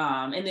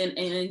 And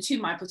then too,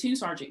 my platoon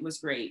sergeant was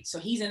great. So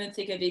he's in the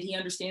thick of it. He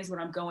understands what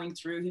I'm going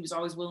through. He was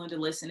always willing to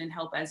listen and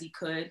help as he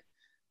could.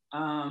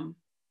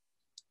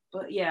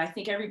 But yeah, I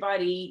think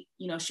everybody,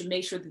 should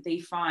make sure that they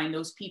find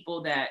those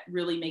people that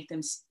really make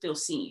them feel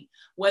seen,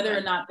 whether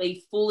or not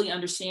they fully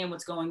understand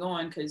what's going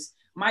on. Because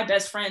my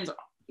best friends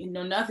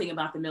know nothing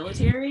about the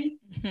military,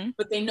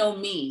 but they know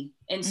me.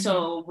 And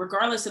so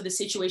regardless of the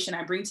situation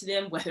I bring to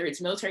them, whether it's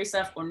military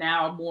stuff or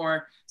now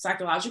more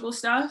psychological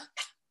stuff,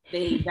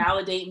 they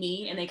validate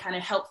me and they kind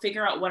of help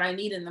figure out what I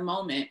need in the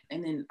moment.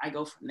 And then I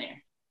go from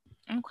there.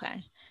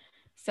 Okay.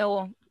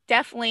 So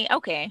definitely,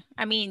 okay.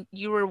 I mean,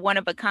 you were one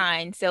of a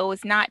kind. So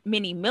it's not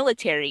many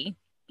military. I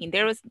mean,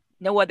 there was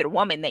no other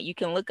woman that you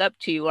can look up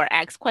to or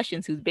ask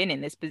questions who's been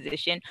in this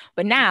position.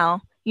 But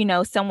now,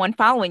 someone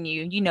following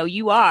you,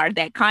 you are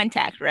that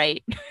contact,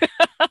 right?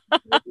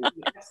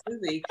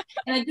 Absolutely.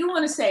 And I do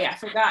want to say, I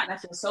forgot, and I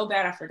feel so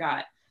bad I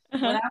forgot.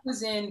 when Uh-huh. I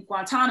was in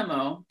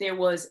Guantanamo, there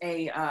was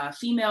a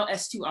female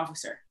S2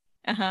 officer.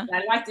 Uh-huh.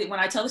 I liked it when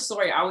I tell the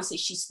story. I always say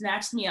she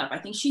snatched me up. I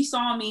think she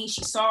saw me.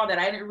 She saw that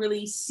I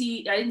didn't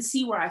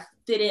see where I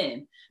fit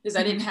in because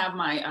I didn't have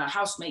my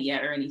housemate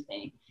yet or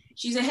anything.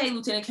 She said, "Hey,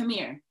 Lieutenant, come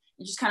here,"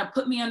 and just kind of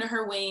put me under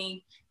her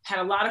wing. Had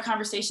a lot of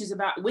conversations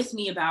with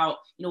me about,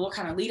 what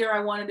kind of leader I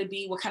wanted to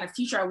be, what kind of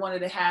future I wanted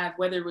to have,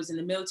 whether it was in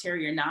the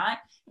military or not.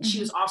 And she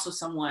was also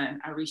someone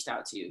I reached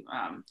out to,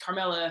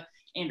 Carmela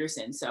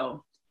Anderson.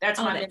 So that's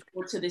Oh, my that's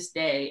mentor to this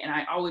day, and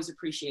I always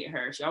appreciate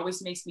her. She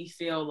always makes me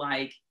feel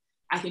like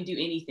I can do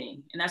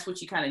anything, and that's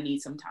what you kind of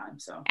need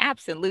sometimes. So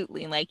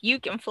absolutely. Like you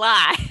can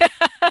fly,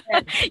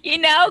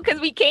 yeah,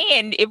 because we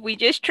can if we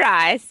just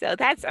try. So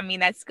that's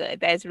good.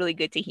 That's really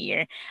good to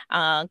hear.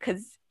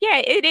 Because yeah,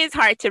 it is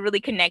hard to really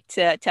connect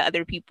to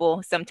other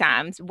people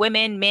sometimes,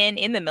 women, men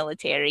in the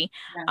military.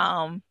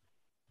 yeah. Um,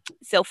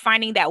 so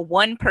finding that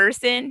one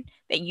person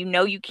that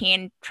you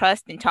can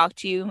trust and talk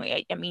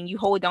to, I mean, you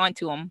hold on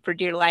to them for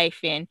dear life,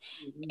 and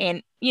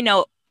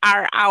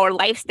our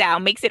lifestyle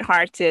makes it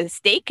hard to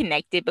stay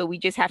connected, but we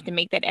just have to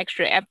make that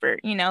extra effort,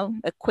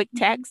 a quick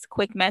text,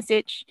 quick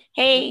message,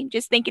 hey,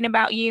 just thinking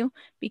about you,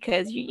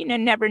 because you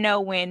never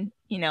know when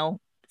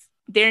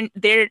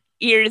their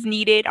ears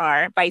needed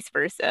or vice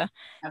versa.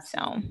 So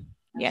Absolutely.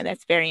 yeah, Absolutely.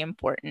 that's very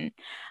important.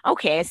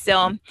 Okay,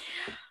 so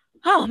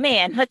oh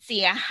man, let's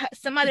see.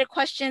 Some other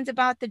questions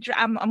about the drive.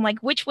 I'm like,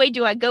 which way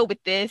do I go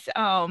with this?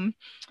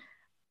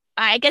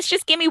 I guess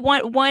just give me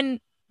one.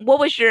 What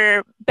was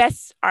your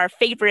best or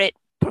favorite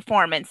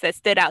performance that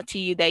stood out to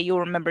you that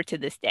you'll remember to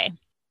this day?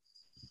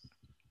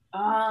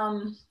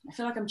 I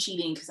feel like I'm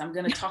cheating because I'm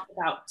going to talk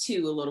about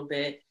two a little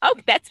bit. Oh,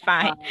 that's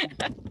fine.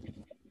 Uh,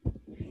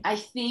 I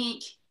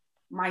think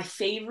my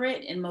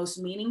favorite and most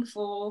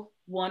meaningful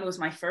one was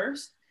my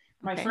first.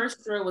 My Okay.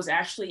 first drill was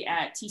actually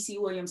at T.C.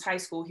 Williams High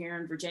School here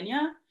in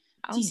Virginia.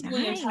 Oh, T.C.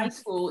 Williams High nice.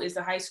 School is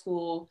the high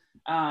school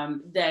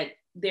that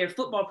their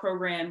football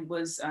program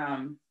was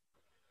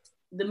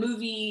the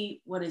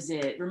movie, what is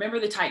it? Remember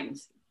the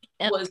Titans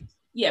Yep. was,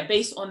 yeah,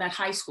 based on that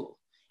high school.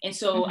 And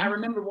so I Mm-hmm.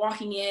 remember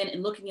walking in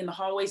and looking in the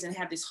hallways and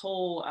have this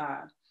whole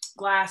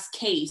glass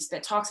case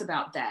that talks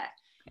about that.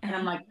 And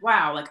I'm Uh-huh. like,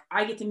 wow, like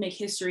I get to make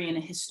history in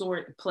a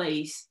historic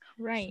place.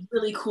 Right.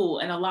 Really cool.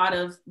 And a lot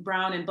of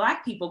brown and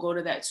black people go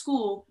to that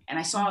school. And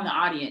I saw in Mm-hmm. the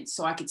audience,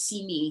 so I could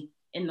see me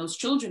in those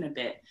children a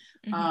bit.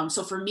 Mm-hmm.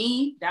 So for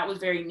me, that was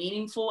very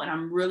meaningful. And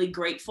I'm really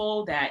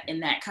grateful that in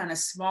that kind of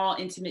small,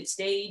 intimate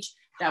stage,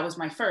 that was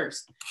my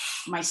first.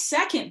 My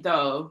second,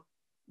 though,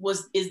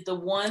 is the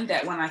one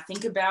that when I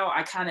think about,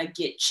 I kind of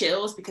get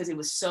chills because it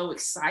was so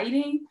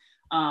exciting.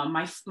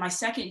 My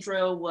second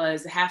drill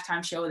was the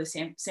halftime show of the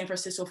San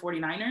Francisco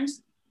 49ers.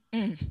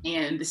 Mm.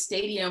 And the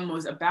stadium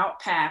was about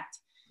packed.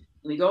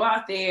 We go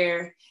out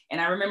there, and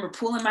I remember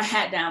pulling my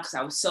hat down because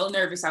I was so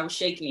nervous. I was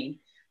shaking.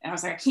 And I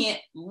was like, I can't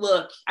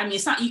look. I mean,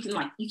 it's not,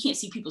 you can't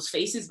see people's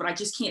faces, but I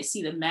just can't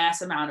see the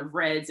mass amount of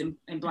reds and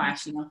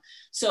blacks,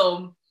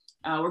 So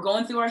we're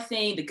going through our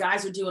thing. The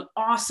guys are doing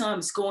awesome.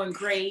 It's going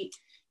great.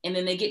 And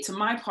then they get to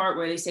my part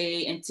where they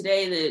say, and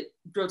today the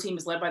drill team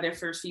is led by their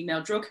first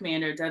female drill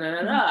commander, da da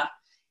da da.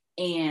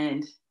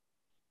 And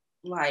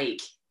like,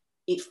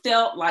 it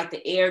felt like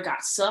the air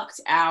got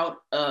sucked out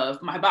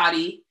of my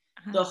body.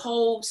 The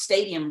whole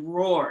stadium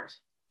roared.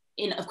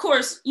 And of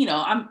course,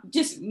 I'm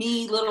just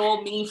me, little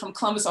old me from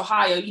Columbus,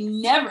 Ohio. You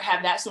never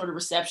have that sort of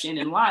reception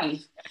in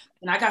life.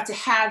 And I got to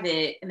have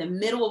it in the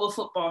middle of a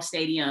football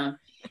stadium.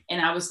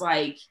 And I was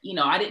like,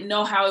 I didn't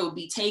know how it would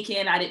be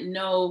taken. I didn't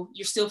know,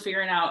 you're still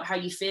figuring out how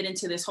you fit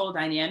into this whole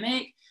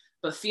dynamic.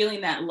 But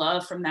feeling that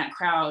love from that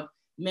crowd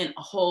meant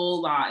a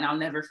whole lot. And I'll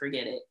never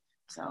forget it.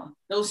 So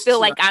those Feel two.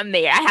 like I'm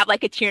there. I have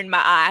like a tear in my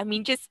eye. I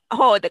mean, just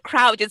the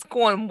crowd just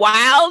going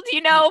wild,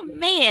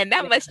 man,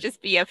 that Yeah. must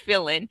just be a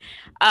feeling.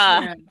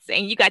 Yeah.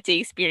 Saying you got to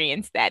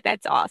experience that.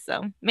 That's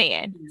awesome.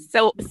 Man.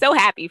 So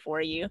happy for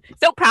you.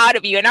 So proud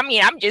of you. And I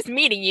mean, I'm just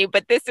meeting you,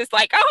 but this is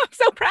like, oh, I'm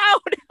so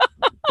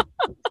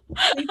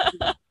Thank you.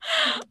 proud.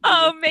 Thank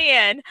Oh you.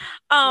 man.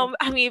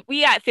 I mean,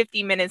 we got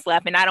 50 minutes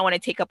left and I don't want to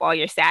take up all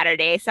your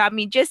Saturday. So I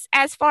mean, just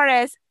as far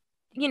as,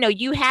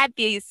 you had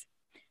these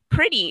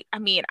pretty,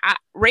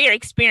 rare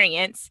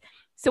experience.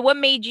 So what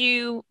made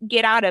you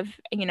get out of,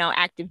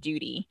 active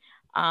duty?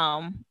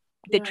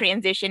 The Yeah.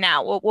 transition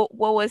out. What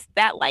was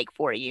that like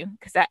for you?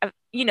 Because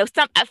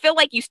I feel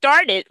like you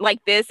started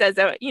like this as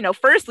a,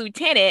 first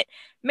lieutenant.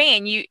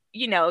 Man,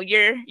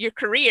 your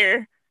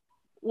career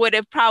would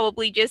have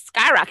probably just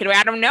skyrocketed.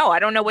 I don't know. I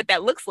don't know what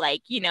that looks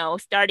like,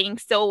 starting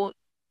so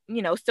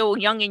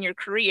young in your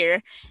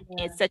career in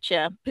Yeah. such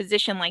a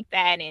position like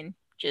that, and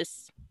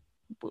just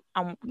what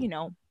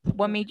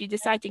Yeah. made you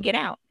decide to get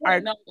out Yeah. or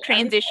No, I get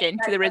transition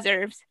to the that,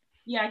 reserves?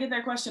 yeah, I get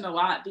that question a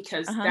lot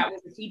because Uh-huh. that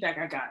was the feedback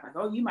I got. Like,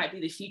 oh, you might be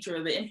the future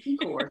of the MP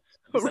Corps.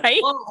 It's like,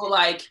 Right. whoa,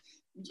 like,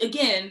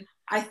 again,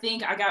 I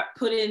think I got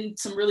put in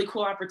some really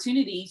cool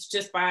opportunities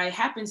just by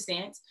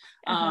happenstance.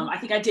 Uh-huh. I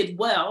think I did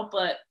well,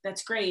 but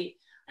that's great.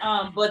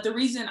 But the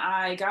reason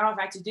I got off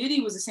active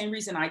duty was the same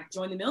reason I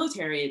joined the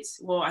military.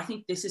 I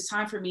think this is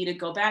time for me to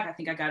go back. I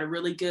think I got a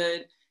really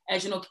good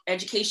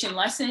education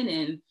lesson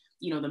in,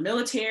 you know, the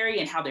military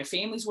and how their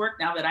families work.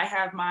 Now that I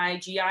have my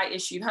GI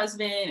issued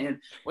husband and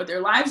what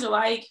their lives are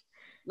like,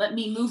 let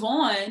me move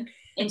on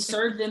and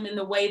serve them in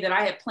the way that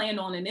I had planned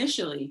on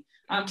initially.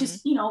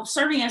 Because, you know,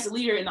 serving as a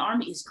leader in the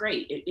Army is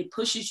great. It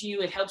pushes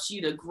you, it helps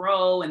you to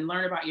grow and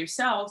learn about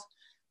yourself.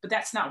 But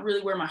that's not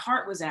really where my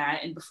heart was at.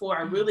 And before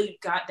I really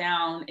got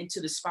down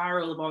into the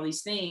spiral of all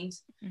these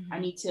things, I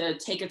need to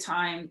take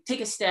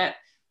a step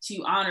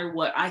to honor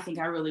what I think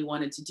I really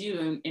wanted to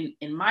do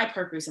in my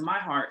purpose and my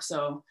heart.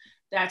 So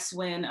that's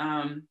when,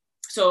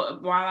 so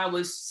while I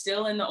was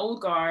still in the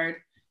old guard,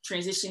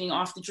 transitioning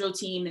off the drill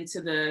team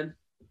into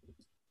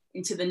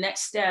the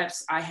next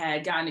steps, I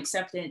had gotten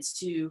acceptance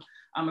to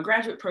a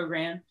graduate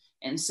program.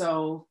 And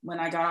so when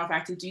I got off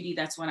active duty,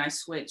 that's when I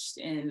switched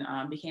and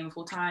became a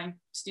full-time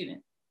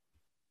student.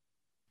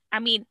 I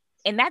mean,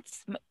 and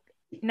that's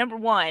number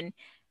one,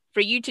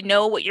 for you to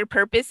know what your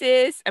purpose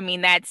is. I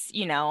mean, that's,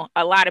 you know,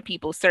 a lot of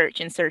people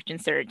search and search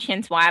and search.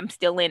 Hence why I'm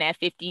still in at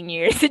 15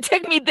 years. It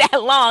took me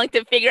that long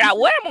to figure out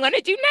what I'm going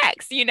to do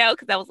next, you know,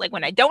 because I was like,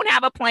 when I don't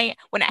have a plan,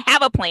 when I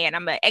have a plan,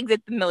 I'm going to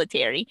exit the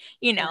military,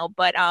 you know,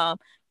 but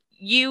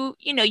you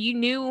know, you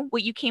knew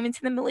what you came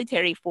into the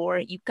military for.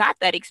 You got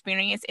that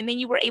experience and then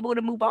you were able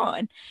to move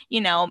on,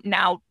 you know.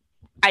 Now,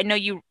 I know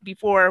you,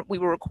 before we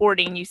were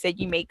recording, you said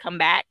you may come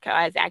back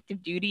as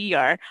active duty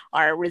or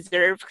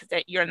reserve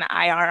because you're in the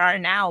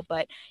IRR now.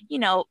 But, you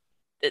know,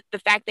 the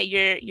fact that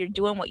you're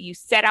doing what you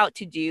set out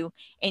to do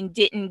and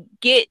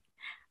didn't get,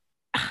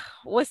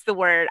 what's the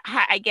word?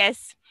 I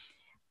guess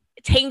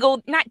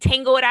not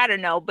tangled, I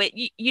don't know, but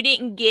you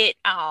didn't get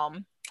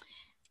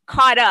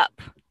caught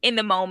up in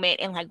the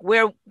moment and like,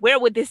 where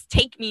would this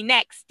take me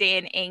next,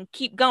 and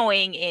keep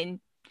going,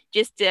 and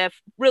just to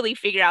really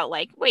figure out,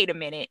 like, wait a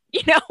minute, you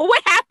know,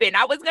 what happened?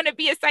 I was going to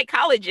be a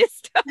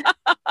psychologist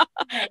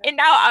and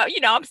now,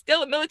 you know, I'm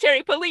still a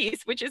military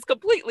police, which is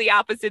completely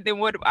opposite than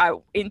what I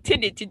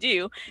intended to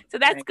do. So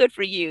that's good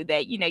for you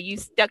that, you know, you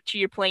stuck to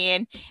your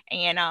plan,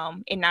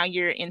 and now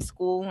you're in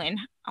school. And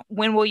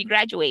when will you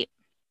graduate?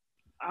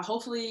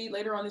 Hopefully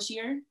later on this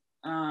year.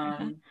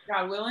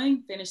 God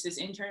willing, finish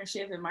this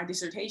internship and my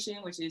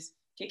dissertation, which is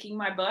kicking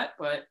my butt,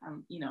 but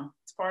you know,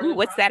 it's part of the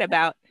what's process. that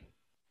about?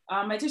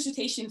 My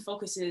dissertation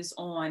focuses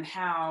on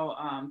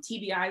how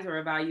TBIs are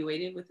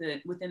evaluated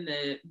within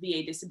the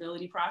VA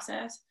disability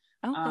process.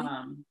 Okay.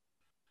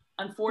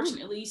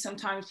 Unfortunately,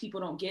 sometimes people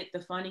don't get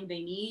the funding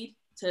they need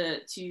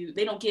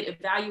they don't get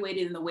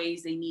evaluated in the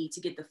ways they need to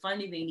get the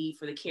funding they need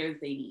for the care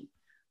that they need.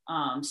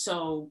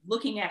 So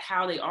looking at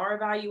how they are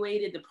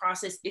evaluated, the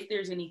process, if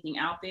there's anything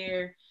out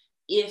there,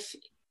 if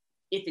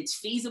it's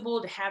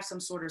feasible to have some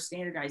sort of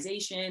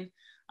standardization,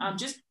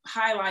 just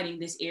highlighting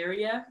this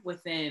area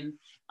within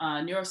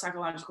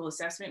neuropsychological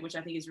assessment, which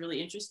I think is really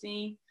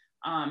interesting,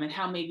 and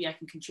how maybe I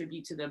can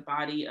contribute to the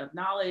body of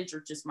knowledge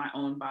or just my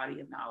own body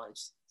of knowledge.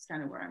 It's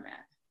kind of where I'm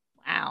at.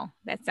 Wow,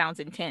 that sounds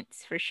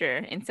intense for sure,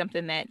 and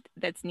something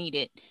that's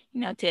needed,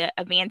 you know, to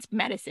advance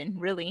medicine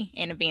really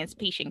and advance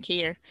patient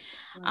care,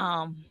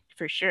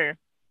 for sure.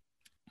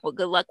 Well,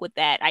 good luck with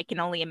that. I can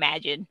only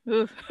imagine.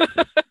 Yeah.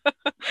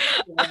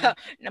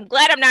 I'm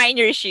glad I'm not in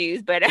your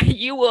shoes, but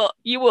you will.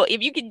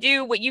 If you can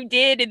do what you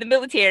did in the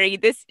military,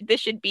 this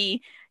should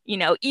be, you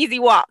know, easy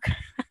walk.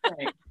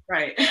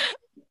 Right.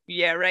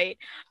 Yeah, right.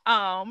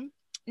 Now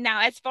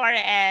as far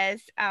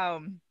as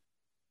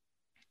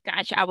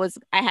gosh,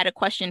 I had a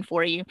question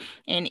for you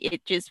and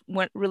it just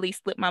really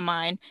slipped my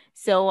mind.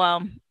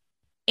 So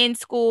in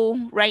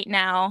school right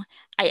now,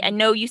 I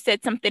know you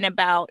said something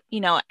about, you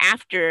know,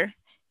 after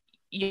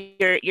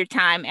your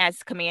time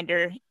as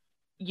commander,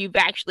 you've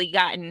actually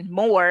gotten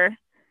more,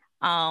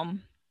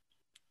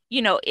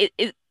 you know,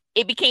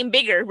 it became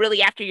bigger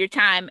really after your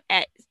time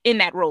in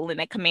that role, in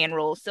that command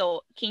role.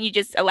 So can you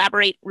just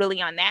elaborate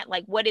really on that?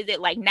 Like, what is it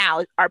like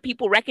now? Are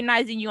people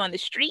recognizing you on the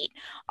street?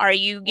 Are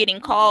you getting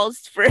calls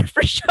for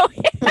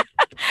showing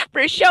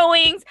for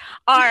showings?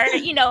 Are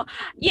you know,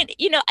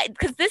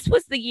 because this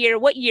was the year.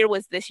 What year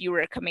was this? You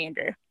were a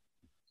commander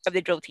of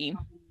the drill team.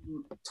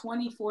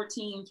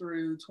 2014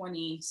 through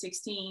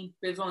 2016.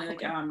 There's only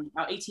like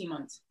about 18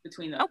 months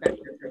between the.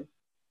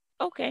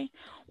 Okay.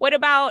 What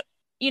about,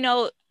 you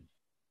know,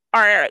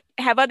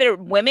 have other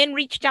women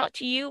reached out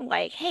to you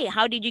like, hey,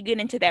 how did you get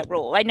into that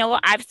role? I know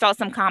I've saw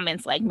some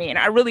comments like, man,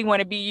 I really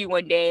want to be you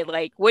one day.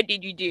 Like, what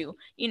did you do?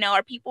 You know,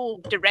 are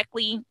people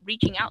directly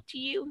reaching out to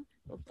you?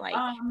 Like,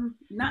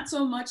 not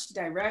so much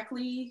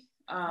directly,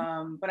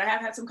 but I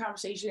have had some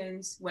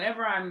conversations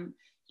whenever I'm,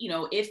 you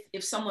know,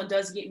 if someone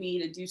does get me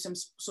to do some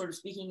sort of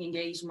speaking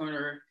engagement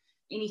or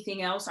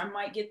anything else, I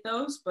might get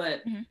those.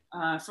 But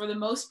for the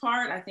most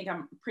part, I think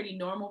I'm a pretty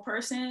normal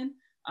person.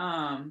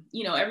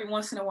 You know, every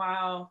once in a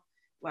while,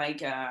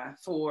 like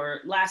for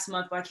last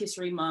month, Black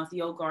History Month,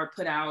 the Old Guard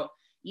put out,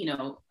 you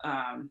know,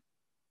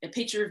 a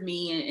picture of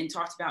me and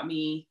talked about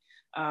me,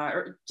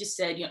 or just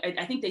said, you know,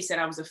 I think they said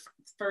I was the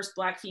first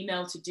Black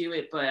female to do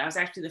it, but I was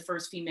actually the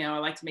first female. I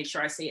like to make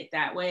sure I say it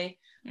that way,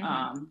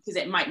 because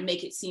it might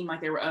make it seem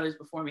like there were others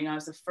before me. I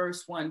was the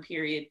first one,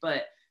 period.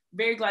 But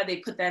very glad they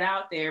put that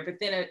out there. But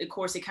then of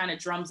course it kind of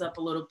drums up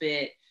a little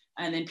bit,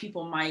 and then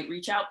people might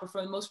reach out, but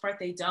for the most part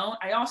they don't.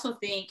 I also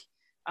think,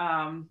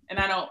 and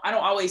I don't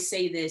always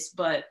say this,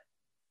 but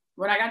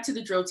when I got to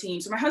the drill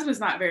team, so my husband's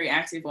not very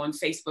active on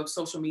Facebook,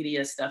 social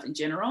media stuff in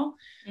general.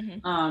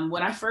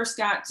 When I first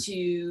got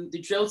to the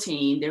drill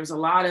team, there was a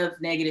lot of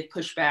negative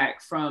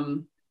pushback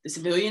from the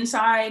civilian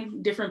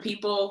side, different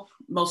people,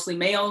 mostly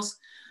males.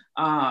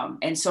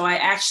 And so I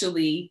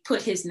actually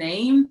put his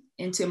name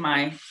into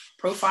my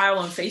profile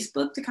on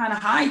Facebook to kind of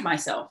hide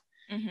myself.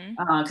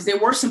 Because there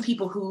were some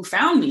people who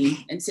found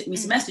me and sent me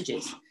some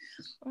messages.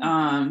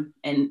 And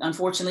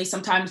unfortunately,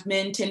 sometimes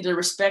men tend to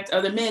respect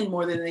other men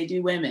more than they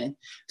do women.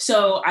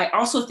 So I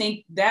also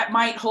think that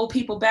might hold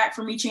people back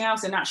from reaching out.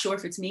 So I'm not sure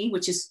if it's me,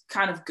 which is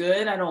kind of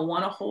good. I don't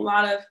want a whole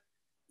lot of,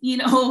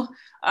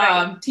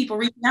 people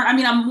reaching out. I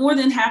mean, I'm more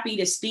than happy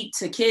to speak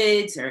to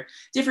kids or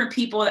different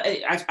people.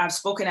 I've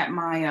spoken at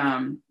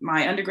my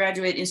my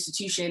undergraduate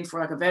institution for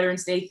like a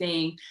Veterans Day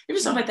thing.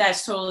 There's stuff like that.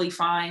 It's totally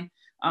fine.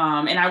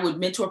 And I would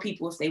mentor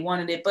people if they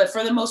wanted it. But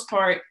for the most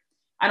part,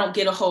 I don't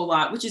get a whole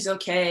lot, which is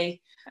okay.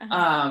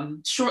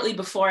 Shortly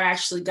before I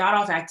actually got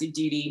off active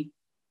duty,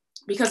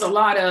 because a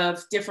lot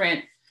of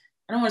different,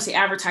 I don't want to say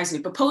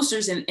advertisement, but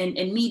posters and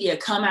media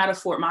come out of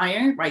Fort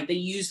Myer, right? They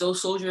use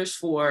those soldiers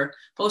for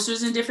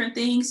posters and different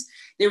things.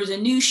 There was a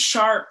new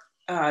SHARP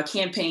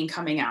campaign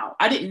coming out.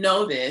 I didn't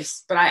know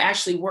this, but I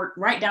actually worked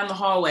right down the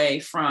hallway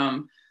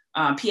from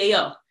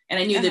PAO. And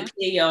I knew the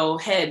PAO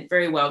head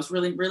very well. He was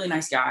really, really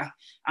nice guy.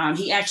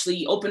 He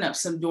actually opened up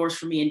some doors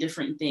for me in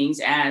different things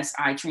as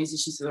I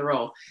transitioned to the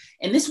role.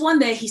 And this one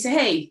day he said,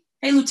 hey,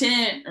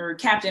 Lieutenant or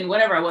Captain,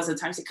 whatever I was at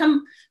the time, he said,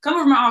 come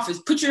over to my office,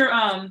 put your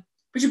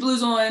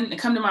blues on and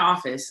come to my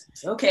office. I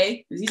said,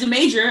 okay, he's a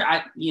major.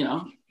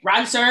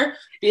 Roger, sir,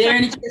 be there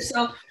in the gym.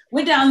 So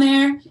went down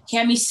there,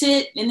 had me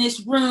sit in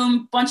this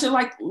room, bunch of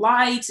like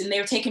lights, and they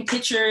were taking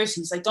pictures.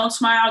 He's like, don't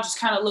smile, just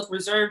kind of look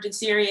reserved and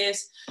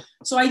serious.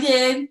 So I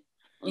did.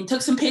 And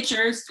took some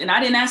pictures, and I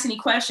didn't ask any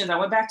questions. I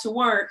went back to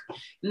work,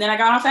 and then I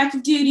got off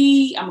active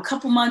duty. I'm a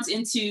couple months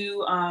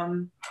into,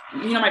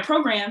 my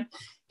program,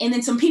 and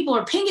then some people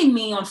are pinging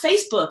me on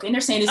Facebook, and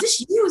they're saying, "Is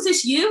this you? Is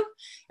this you?"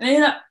 And I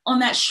ended up on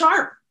that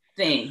SHARP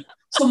thing.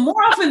 So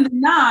more often than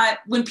not,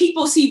 when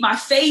people see my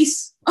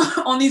face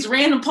on these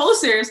random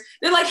posters,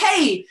 they're like,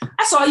 "Hey,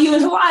 I saw you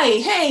in Hawaii.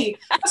 Hey,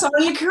 I saw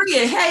you in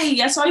Korea. Hey,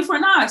 I saw you for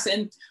Knox."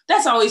 And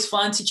that's always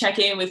fun to check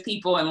in with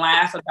people and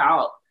laugh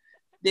about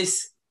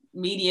this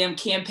medium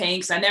campaign,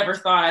 because I never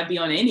thought I'd be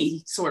on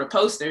any sort of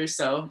posters,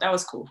 so that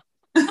was cool.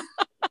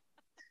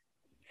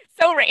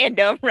 So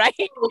random, right?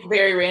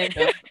 Very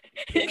random.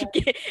 Yeah.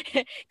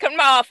 Come to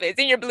my office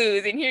in your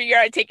blues, and here you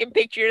are taking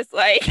pictures,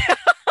 like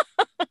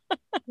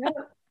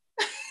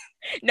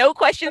no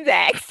questions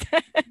asked.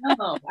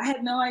 No, I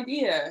had no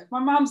idea. My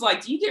mom's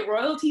like, do you get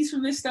royalties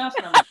from this stuff?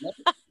 And I'm like, no.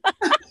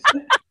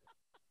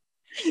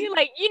 You're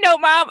like,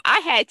 Mom,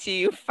 I had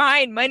to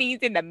find monies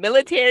in the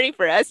military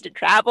for us to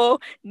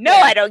travel. No,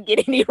 I don't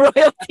get any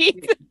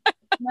royalties.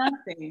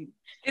 Nothing.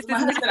 This is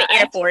not the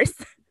Air Force.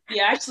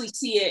 Yeah, I actually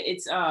see it.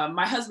 It's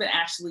my husband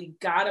actually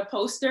got a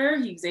poster.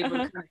 He was able to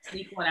kind of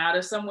sneak one out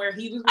of somewhere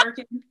he was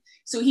working.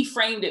 So he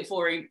framed it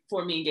for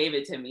me and gave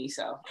it to me.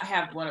 So I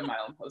have one of my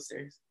own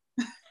posters.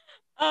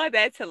 Oh,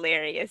 that's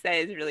hilarious. That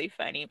is really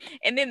funny.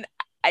 And then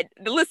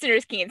the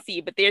listeners can't see,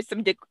 but there's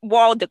some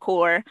wall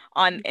decor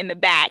in the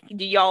back.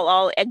 Do y'all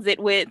all exit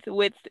with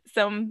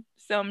some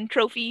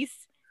trophies?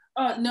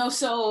 No.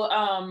 So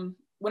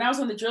when I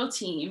was on the drill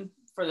team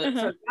for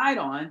the guide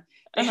on,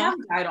 they have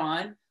a guide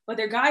on, but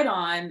their guide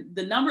on,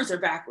 the numbers are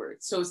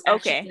backwards, so it's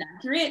actually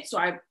inaccurate. So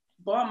I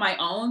bought my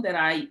own that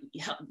I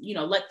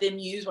let them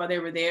use while they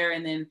were there,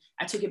 and then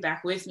I took it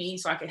back with me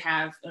so I could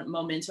have a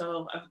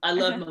memento. I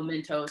love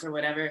mementos or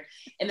whatever.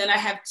 And then I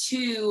have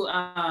two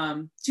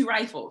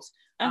rifles.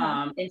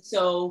 And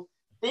so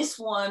this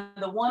one,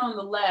 the one on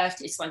the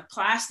left, it's like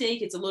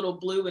plastic. It's a little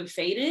blue and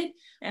faded.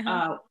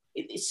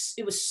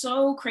 It was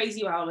so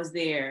crazy while I was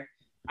there.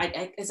 I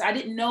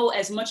didn't know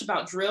as much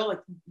about drill.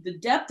 Like the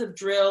depth of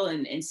drill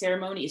and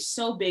ceremony is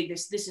so big.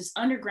 This is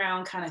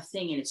underground kind of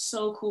thing, and it's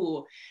so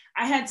cool.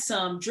 I had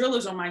some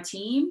drillers on my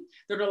team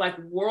that are like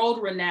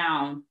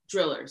world-renowned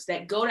drillers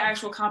that go to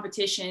actual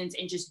competitions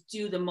and just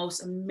do the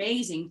most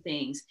amazing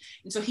things.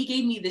 And so he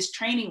gave me this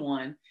training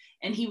one.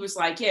 And he was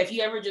like, yeah, if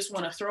you ever just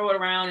want to throw it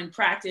around and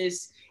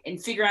practice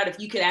and figure out if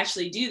you could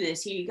actually do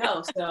this, here you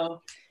go.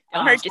 So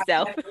don't hurt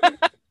yourself.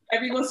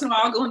 Every once in a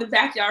while, I'll go in the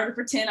backyard to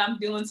pretend I'm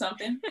doing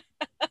something.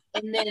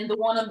 And then the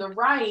one on the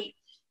right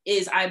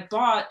is I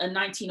bought a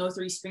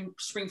 1903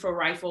 Springfield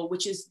rifle,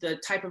 which is the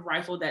type of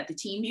rifle that the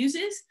team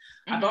uses.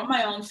 I bought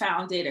my own,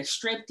 found it, I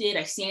stripped it,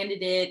 I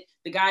sanded it.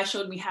 The guy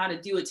showed me how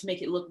to do it to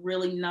make it look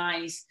really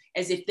nice,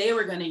 as if they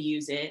were going to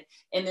use it.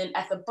 And then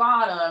at the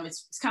bottom,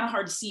 it's kind of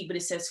hard to see, but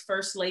it says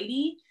First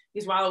Lady,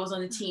 because while I was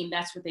on the team,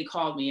 that's what they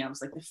called me. I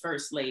was like the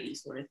First Lady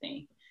sort of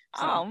thing.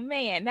 So. Oh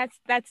man,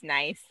 that's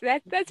nice.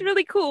 That's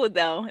really cool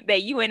though,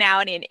 that you went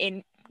out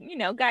and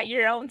got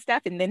your own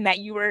stuff, and then that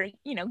you were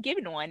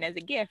given one as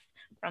a gift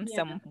from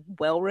some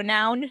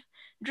well-renowned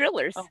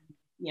drillers. Oh,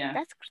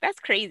 Yeah. That's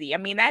crazy. I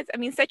mean,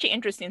 such an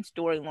interesting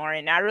story,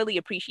 Lauren. I really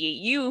appreciate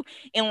you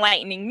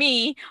enlightening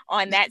me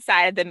on that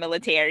side of the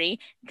military,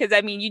 because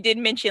I mean, you did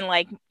mention,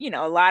 like,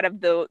 a lot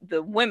of the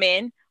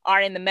women are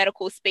in the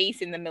medical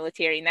space in the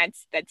military, and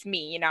that's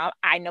me.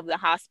 I know the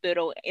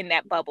hospital in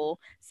that bubble.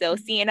 So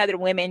seeing other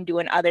women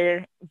doing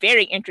other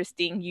very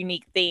interesting,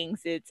 unique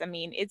things,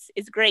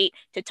 it's great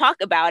to talk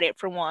about it,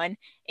 for one,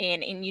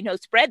 and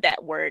spread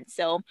that word.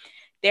 So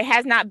there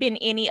has not been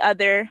any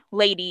other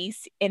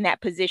ladies in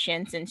that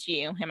position since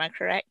you. Am I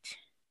correct?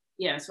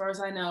 Yeah, as far as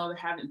I know, there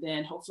haven't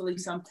been. Hopefully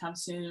sometime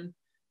soon.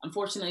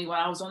 Unfortunately,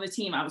 while I was on the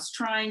team, I was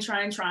trying,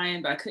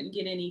 but I couldn't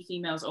get any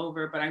females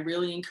over. But I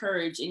really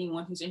encourage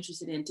anyone who's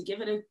interested in to give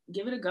it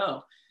a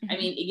go. Mm-hmm. I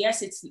mean,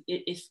 yes,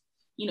 if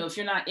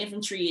you're not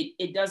infantry,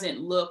 it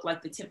doesn't look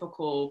like the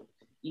typical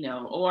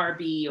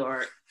ORB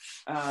or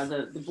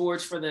the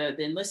boards for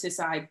the enlisted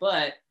side,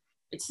 but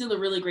it's still a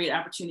really great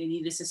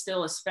opportunity. This is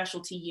still a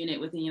specialty unit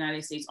within the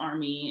United States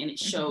Army, and it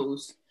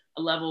shows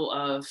a level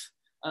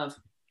of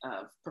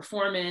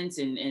performance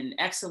and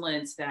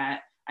excellence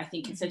that I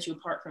think can set you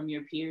apart from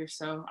your peers.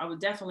 So I would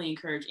definitely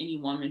encourage any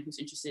woman who's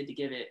interested to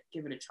give it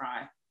a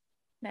try.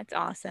 That's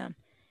awesome.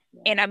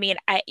 Yeah. And I mean,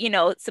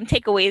 some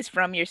takeaways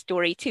from your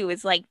story too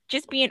is like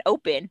just being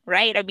open,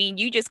 right? I mean,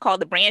 you just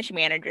called the branch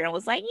manager and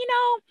was like,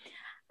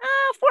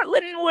 Fort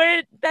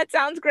Leonard, that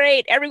sounds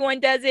great.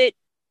 Everyone does it.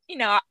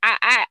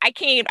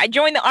 I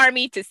joined the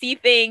Army to see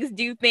things,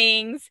 do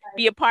things,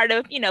 be a part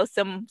of,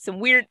 some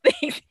weird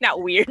things,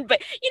 not weird,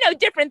 but,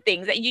 different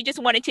things that you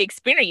just wanted to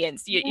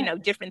experience,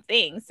 different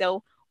things.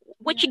 So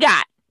what you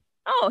got?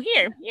 Oh,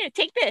 here,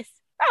 take this.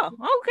 Oh,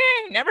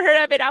 okay. Never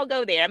heard of it. I'll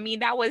go there. I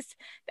mean,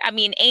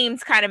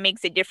 Ames kind of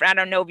makes it different. I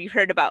don't know if you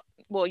heard about,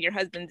 well, your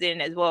husband's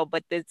in as well,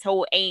 but this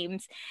whole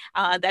Ames,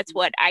 that's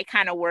what I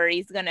kind of worry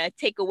is going to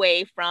take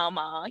away from,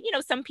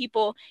 some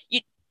people,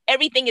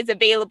 everything is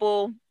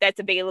available. That's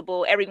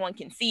available. Everyone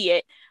can see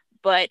it.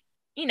 But,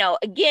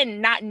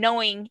 again, not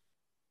knowing,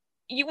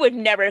 you would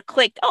never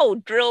clicked, oh,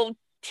 drill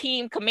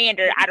team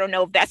commander. I don't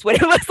know if that's what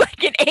it looks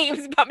like in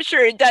Ames, but I'm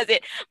sure it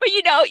doesn't. But,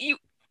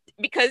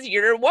 because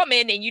you're a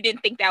woman and you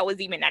didn't think that was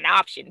even an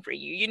option for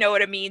you. You know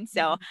what I mean?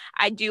 So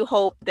I do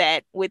hope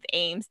that with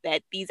Ames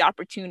that these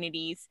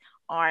opportunities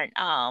aren't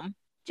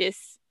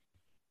just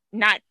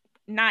not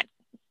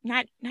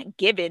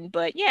given,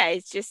 but yeah,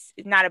 it's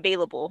not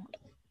available.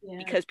 Yeah.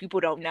 Because people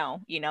don't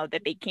know,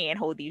 that they can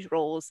hold these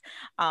roles.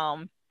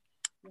 I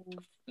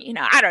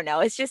don't know.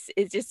 It's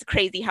just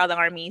crazy how the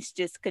Army's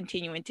just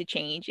continuing to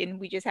change, and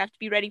we just have to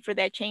be ready for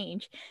that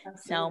change.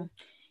 Absolutely. So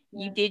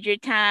you did your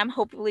time.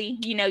 Hopefully,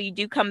 you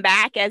do come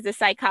back as a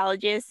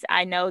psychologist.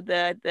 I know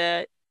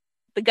the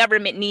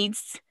government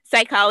needs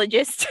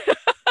psychologists.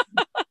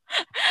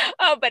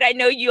 But I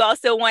know you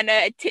also want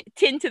to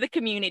tend to the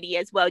community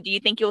as well. Do you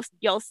think do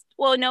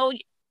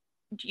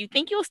you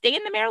think you'll stay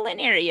in the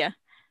Maryland area?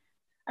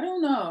 I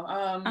don't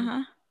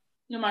know.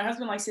 My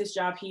husband likes his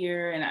job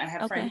here, and I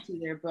have friends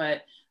here,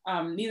 but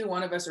neither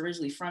one of us are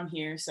originally from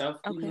here. So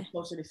if we move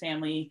closer to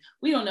family,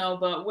 we don't know,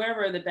 but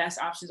wherever the best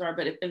options are.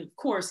 But of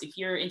course, if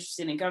you're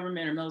interested in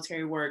government or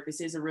military work,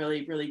 this is a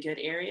really, really good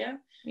area.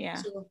 Yeah.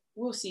 So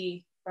we'll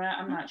see, but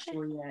I'm not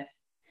sure yet.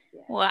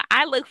 Yeah. Well,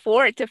 I look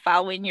forward to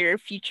following your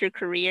future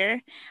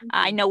career.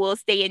 I know we'll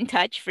stay in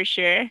touch for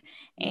sure.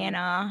 And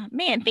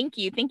man, thank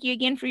you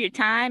again for your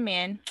time,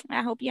 and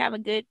I hope you have a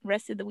good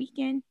rest of the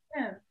weekend.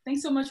 Yeah,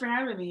 thanks so much for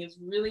having me. It's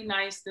really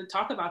nice to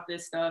talk about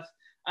this stuff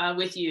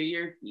with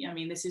you.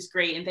 This is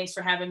great, and thanks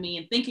for having me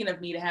and thinking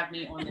of me to have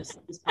me on this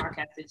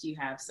podcast that you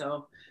have.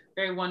 So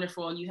very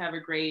wonderful. You have a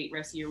great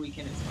rest of your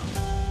weekend as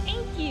well.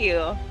 Thank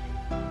you.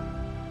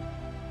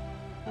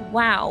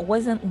 Wow,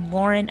 wasn't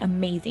Lauren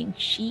amazing?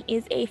 She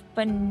is a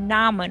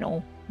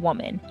phenomenal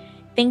woman.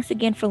 Thanks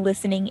again for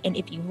listening. And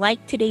if you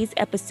liked today's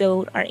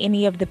episode or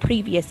any of the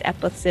previous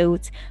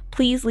episodes,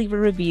 please leave a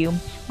review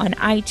on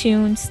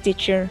iTunes,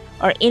 Stitcher,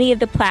 or any of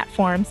the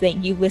platforms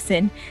that you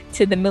listen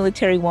to the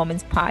Military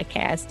Woman's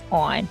podcast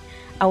on.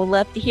 I would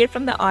love to hear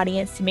from the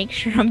audience to make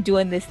sure I'm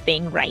doing this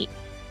thing right.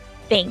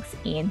 Thanks,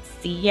 and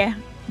see ya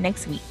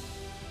next week.